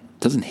know.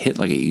 It doesn't hit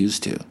like it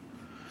used to.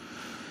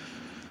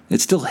 It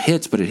still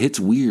hits, but it hits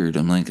weird.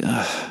 I'm like,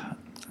 ugh.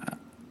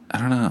 I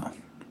don't know.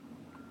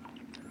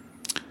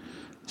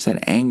 It's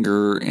that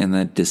anger and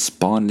that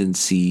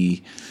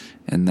despondency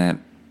and that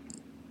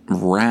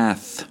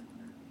wrath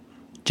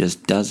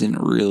just doesn't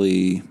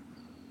really...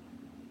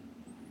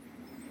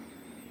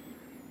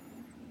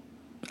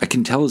 I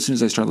can tell as soon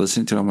as I start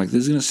listening to it, I'm like,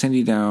 this is going to send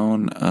you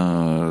down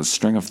a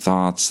string of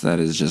thoughts that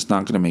is just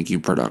not going to make you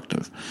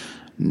productive.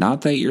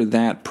 Not that you're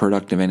that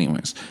productive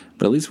anyways,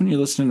 but at least when you're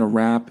listening to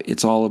rap,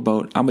 it's all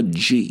about, I'm a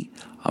G.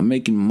 I'm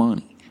making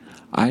money.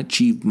 I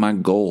achieved my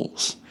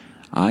goals.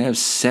 I have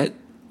set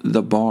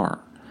the bar.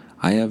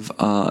 I have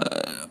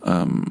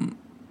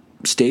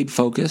stayed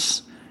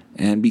focused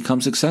and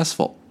become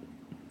successful.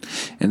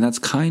 And that's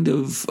kind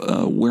of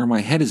where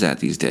my head is at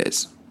these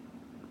days.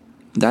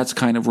 That's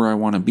kind of where I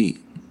want to be.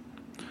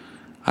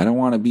 I don't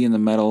want to be in the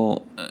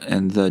metal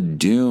and the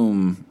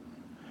doom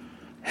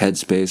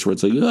headspace where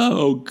it's like,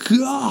 oh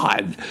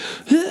God,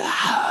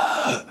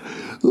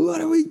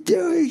 what are we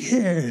doing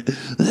here?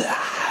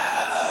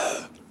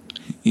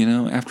 You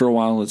know, after a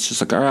while, it's just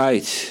like, all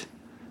right,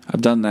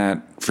 I've done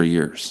that for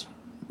years,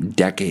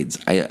 decades.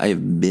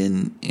 I've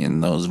been in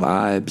those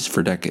vibes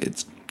for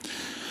decades.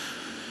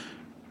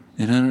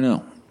 And I don't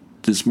know.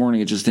 This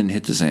morning, it just didn't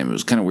hit the same. It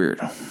was kind of weird.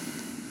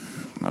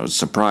 I was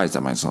surprised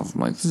at myself.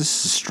 I'm like, this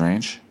is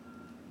strange.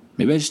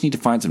 Maybe I just need to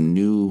find some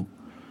new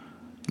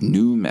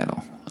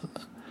metal.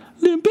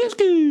 Limp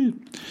Bizkit.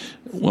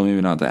 Well,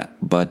 maybe not that.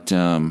 But,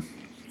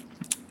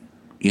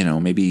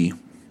 maybe...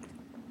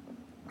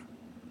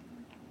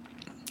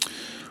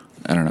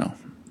 I don't know.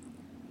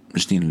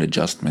 Just need an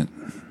adjustment.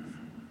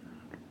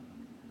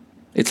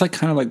 It's like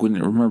kind of like when,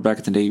 remember back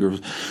in the day,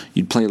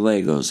 you'd play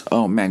Legos.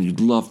 Oh man,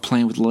 you'd love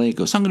playing with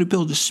Legos. I'm going to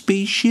build a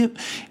spaceship,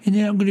 and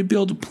then I'm going to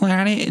build a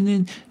planet, and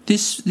then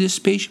this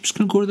spaceship's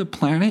going to go to the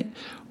planet,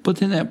 but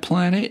then that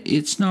planet,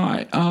 it's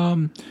not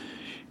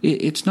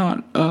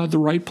the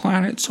right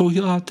planet, so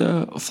you'll have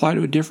to fly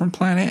to a different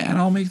planet, and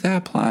I'll make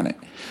that planet.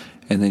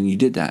 And then you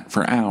did that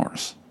for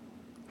hours.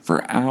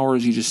 For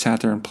hours, you just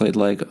sat there and played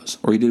Legos,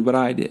 or you did what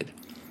I did,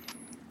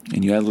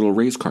 and you had little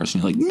race cars,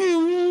 and you're like,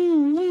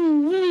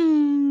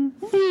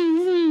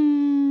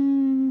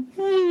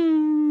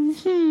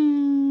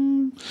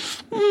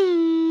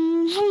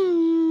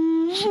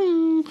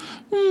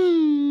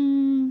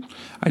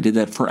 I did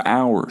that for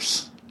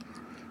hours,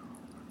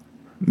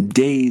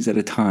 days at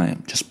a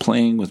time, just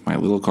playing with my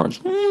little cars.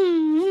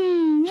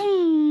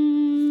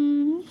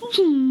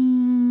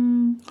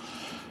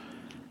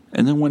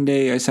 And then one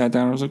day I sat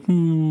down and I was like,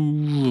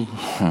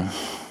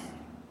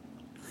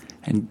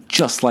 and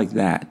just like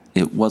that,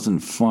 it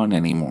wasn't fun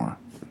anymore.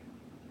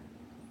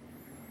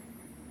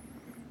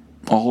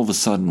 All of a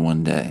sudden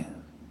one day,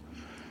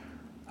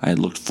 I had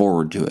looked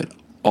forward to it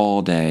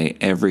all day,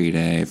 every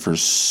day, for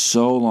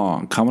so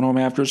long. Coming home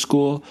after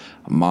school,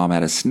 mom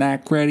had a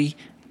snack ready,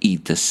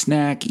 eat the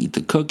snack, eat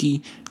the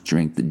cookie,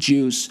 drink the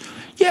juice.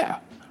 Yeah.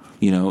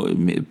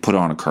 Put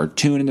on a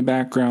cartoon in the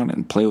background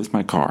and play with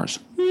my cars.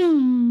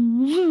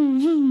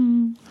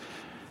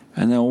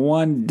 And then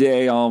one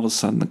day, all of a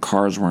sudden, the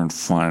cars weren't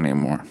fun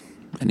anymore.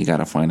 And you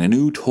gotta find a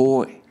new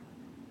toy.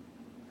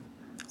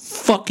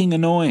 Fucking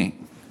annoying.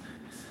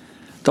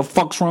 The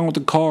fuck's wrong with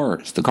the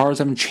cars? The cars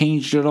haven't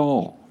changed at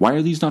all. Why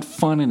are these not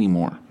fun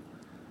anymore?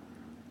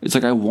 It's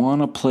like I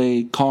want to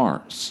play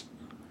cars.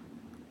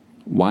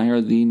 Why are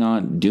they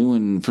not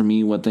doing for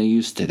me what they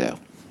used to do?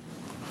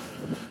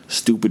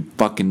 Stupid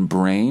fucking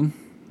brain.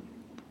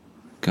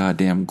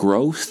 Goddamn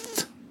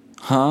growth.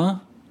 Huh?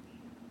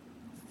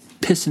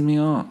 Pissing me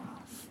off.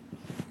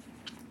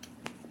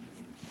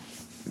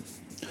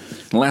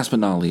 And last but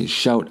not least,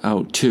 shout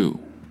out to...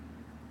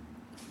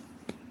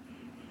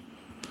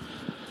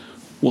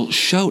 Well,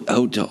 shout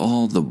out to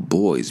all the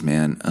boys,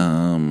 man,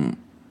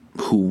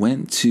 who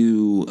went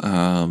to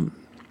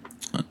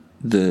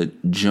the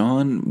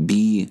John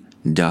B.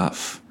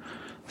 Duff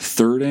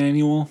 3rd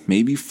annual,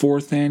 maybe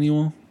 4th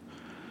annual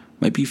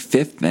Might be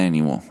 5th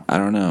annual. I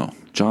don't know.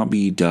 John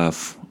B.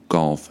 Duff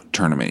Golf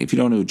Tournament. If you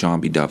don't know who John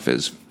B. Duff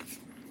is,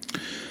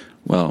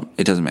 well,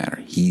 it doesn't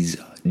matter. He's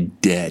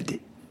dead.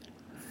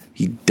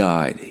 He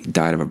died. He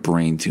died of a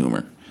brain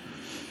tumor.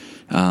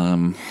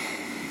 I'm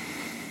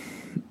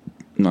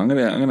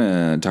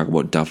gonna talk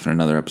about Duff in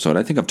another episode.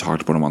 I think I've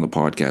talked about him on the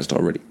podcast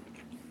already.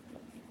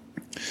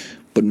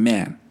 But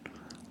man,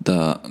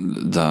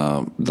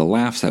 the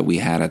laughs that we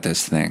had at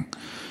this thing.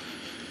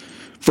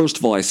 First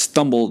of all, I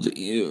stumbled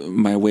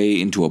my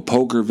way into a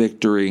poker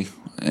victory,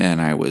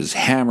 and I was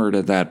hammered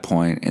at that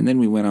point. And then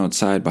we went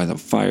outside by the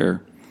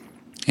fire,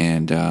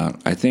 and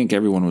I think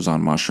everyone was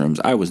on mushrooms.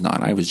 I was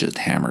not. I was just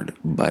hammered.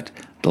 But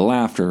the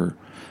laughter,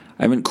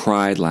 I haven't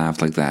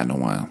laughed like that in a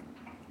while.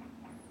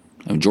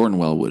 And Jordan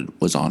Wellwood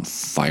was on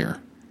fire.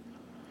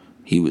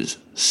 He was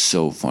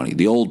so funny.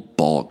 The old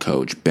ball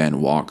coach, Ben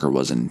Walker,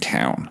 was in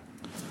town.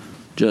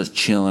 Just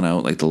chilling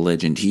out like the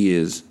legend he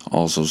is.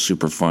 Also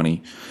super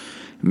funny.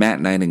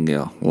 Matt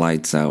Nightingale,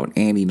 lights out.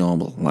 Andy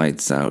Noble,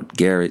 lights out.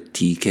 Garrett,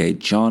 TK,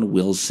 John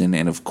Wilson,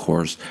 and of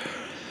course,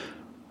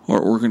 our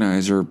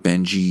organizer,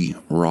 Benji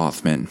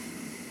Rothman.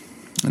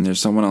 And there's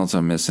someone else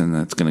I'm missing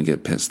that's going to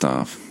get pissed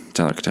off.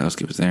 Tyler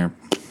Kotowski was there.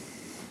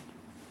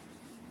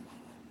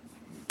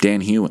 Dan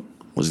Hewen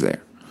was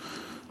there.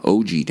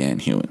 OG Dan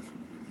Hewen.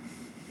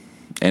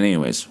 And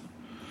anyways,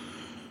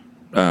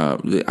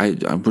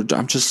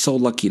 I'm just so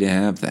lucky to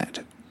have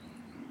that.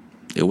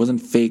 It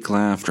wasn't fake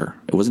laughter.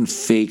 It wasn't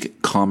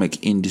fake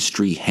comic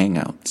industry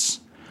hangouts.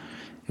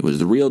 It was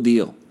the real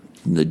deal,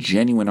 the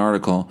genuine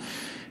article,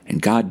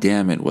 and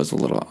goddamn, it was a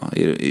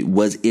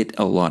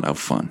lot of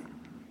fun,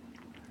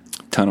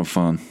 ton of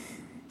fun,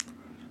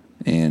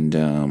 and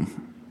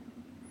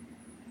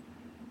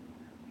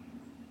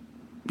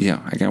yeah,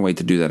 I can't wait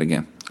to do that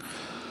again.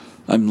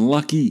 I'm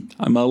lucky.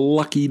 I'm a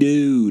lucky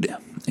dude.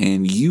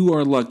 And you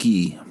are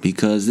lucky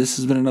because this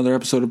has been another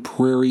episode of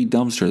Prairie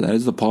Dumpster. That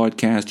is the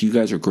podcast. You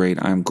guys are great.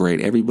 I'm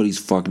great. Everybody's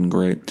fucking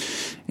great.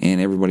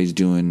 And everybody's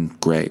doing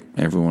great.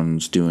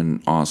 Everyone's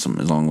doing awesome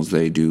as long as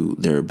they do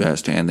their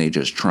best and they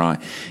just try.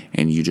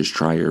 And you just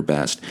try your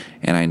best.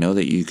 And I know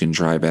that you can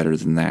try better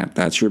than that.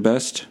 That's your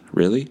best?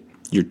 Really?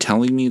 You're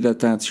telling me that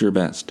that's your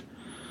best?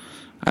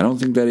 I don't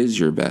think that is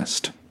your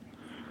best.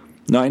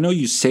 No, I know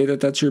you say that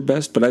that's your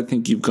best, but I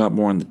think you've got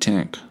more in the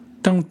tank.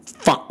 Don't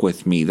fuck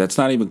with me. That's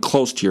not even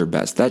close to your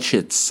best. That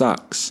shit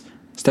sucks.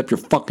 Step your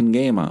fucking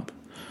game up.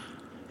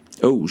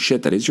 Oh,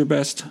 shit, that is your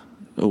best?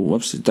 Oh,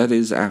 whoops, that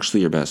is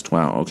actually your best.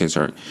 Wow, okay,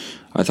 sorry.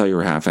 I thought you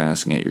were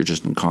half-assing it. You're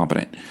just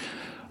incompetent.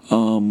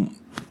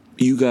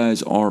 You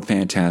guys are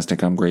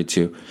fantastic. I'm great,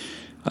 too.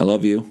 I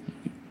love you.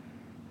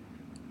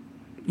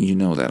 You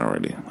know that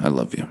already. I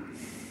love you.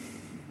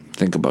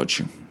 Think about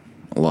you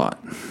a lot.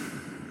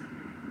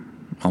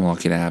 I'm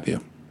lucky to have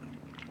you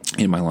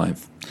in my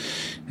life.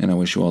 And I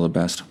wish you all the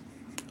best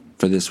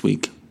for this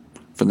week,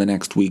 for the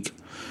next week.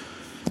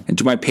 And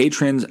to my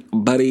patrons,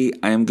 buddy,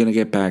 I am going to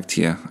get back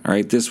to you. All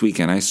right, this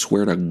weekend, I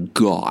swear to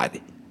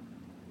God,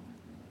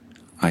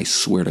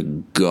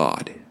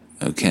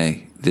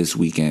 okay, this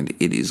weekend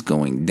it is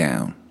going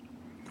down.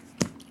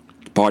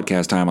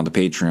 Podcast time on the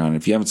Patreon.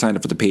 If you haven't signed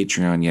up for the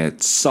Patreon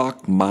yet,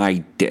 suck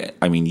my dick.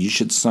 I mean, you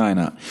should sign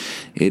up.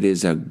 It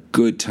is a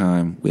good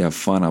time. We have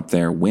fun up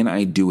there when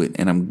I do it,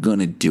 and I'm going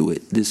to do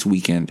it this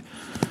weekend.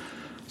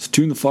 So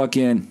tune the fuck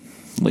in,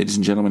 ladies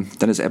and gentlemen.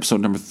 That is episode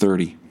number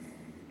 30.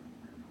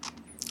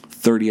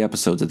 30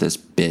 episodes of this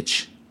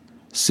bitch.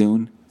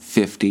 Soon,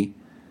 50.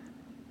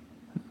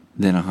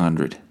 Then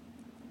 100.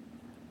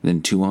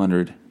 Then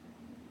 200.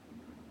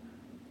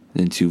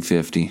 Then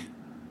 250.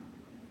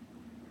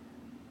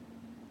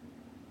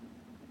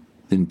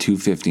 Then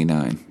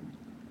 259.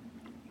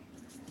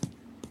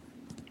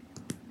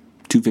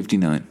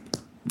 259.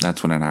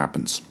 That's when it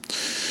happens.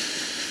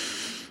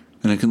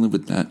 And I can live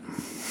with that.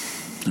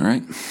 All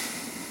right?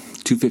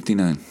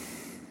 259.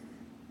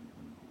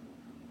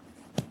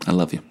 I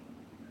love you.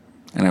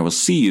 And I will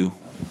see you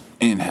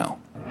in hell.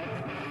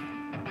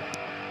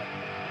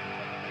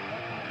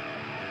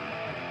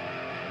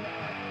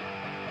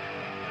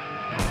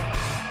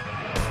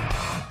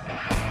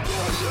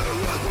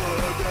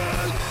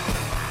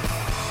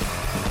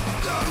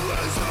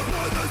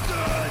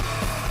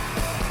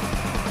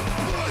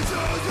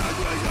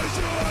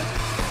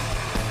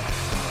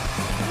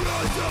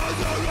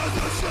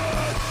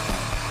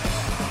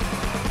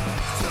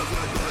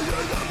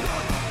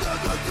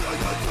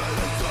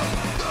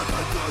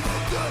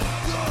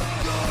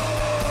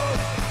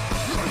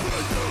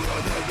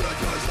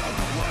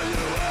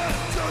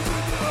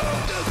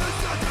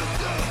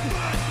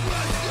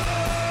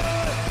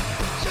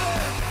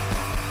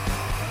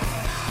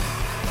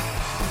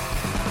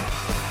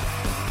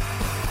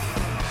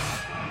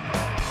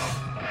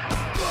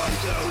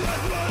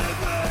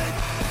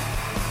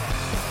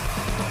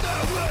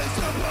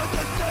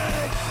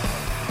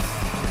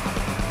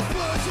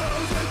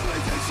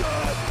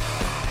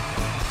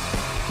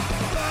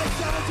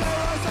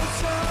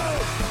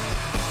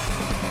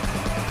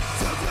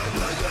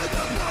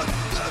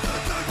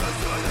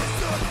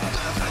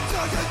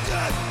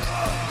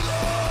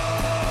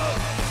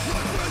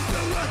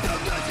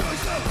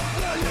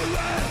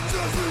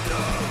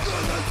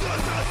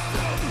 was a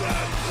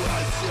stupid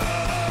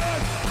question.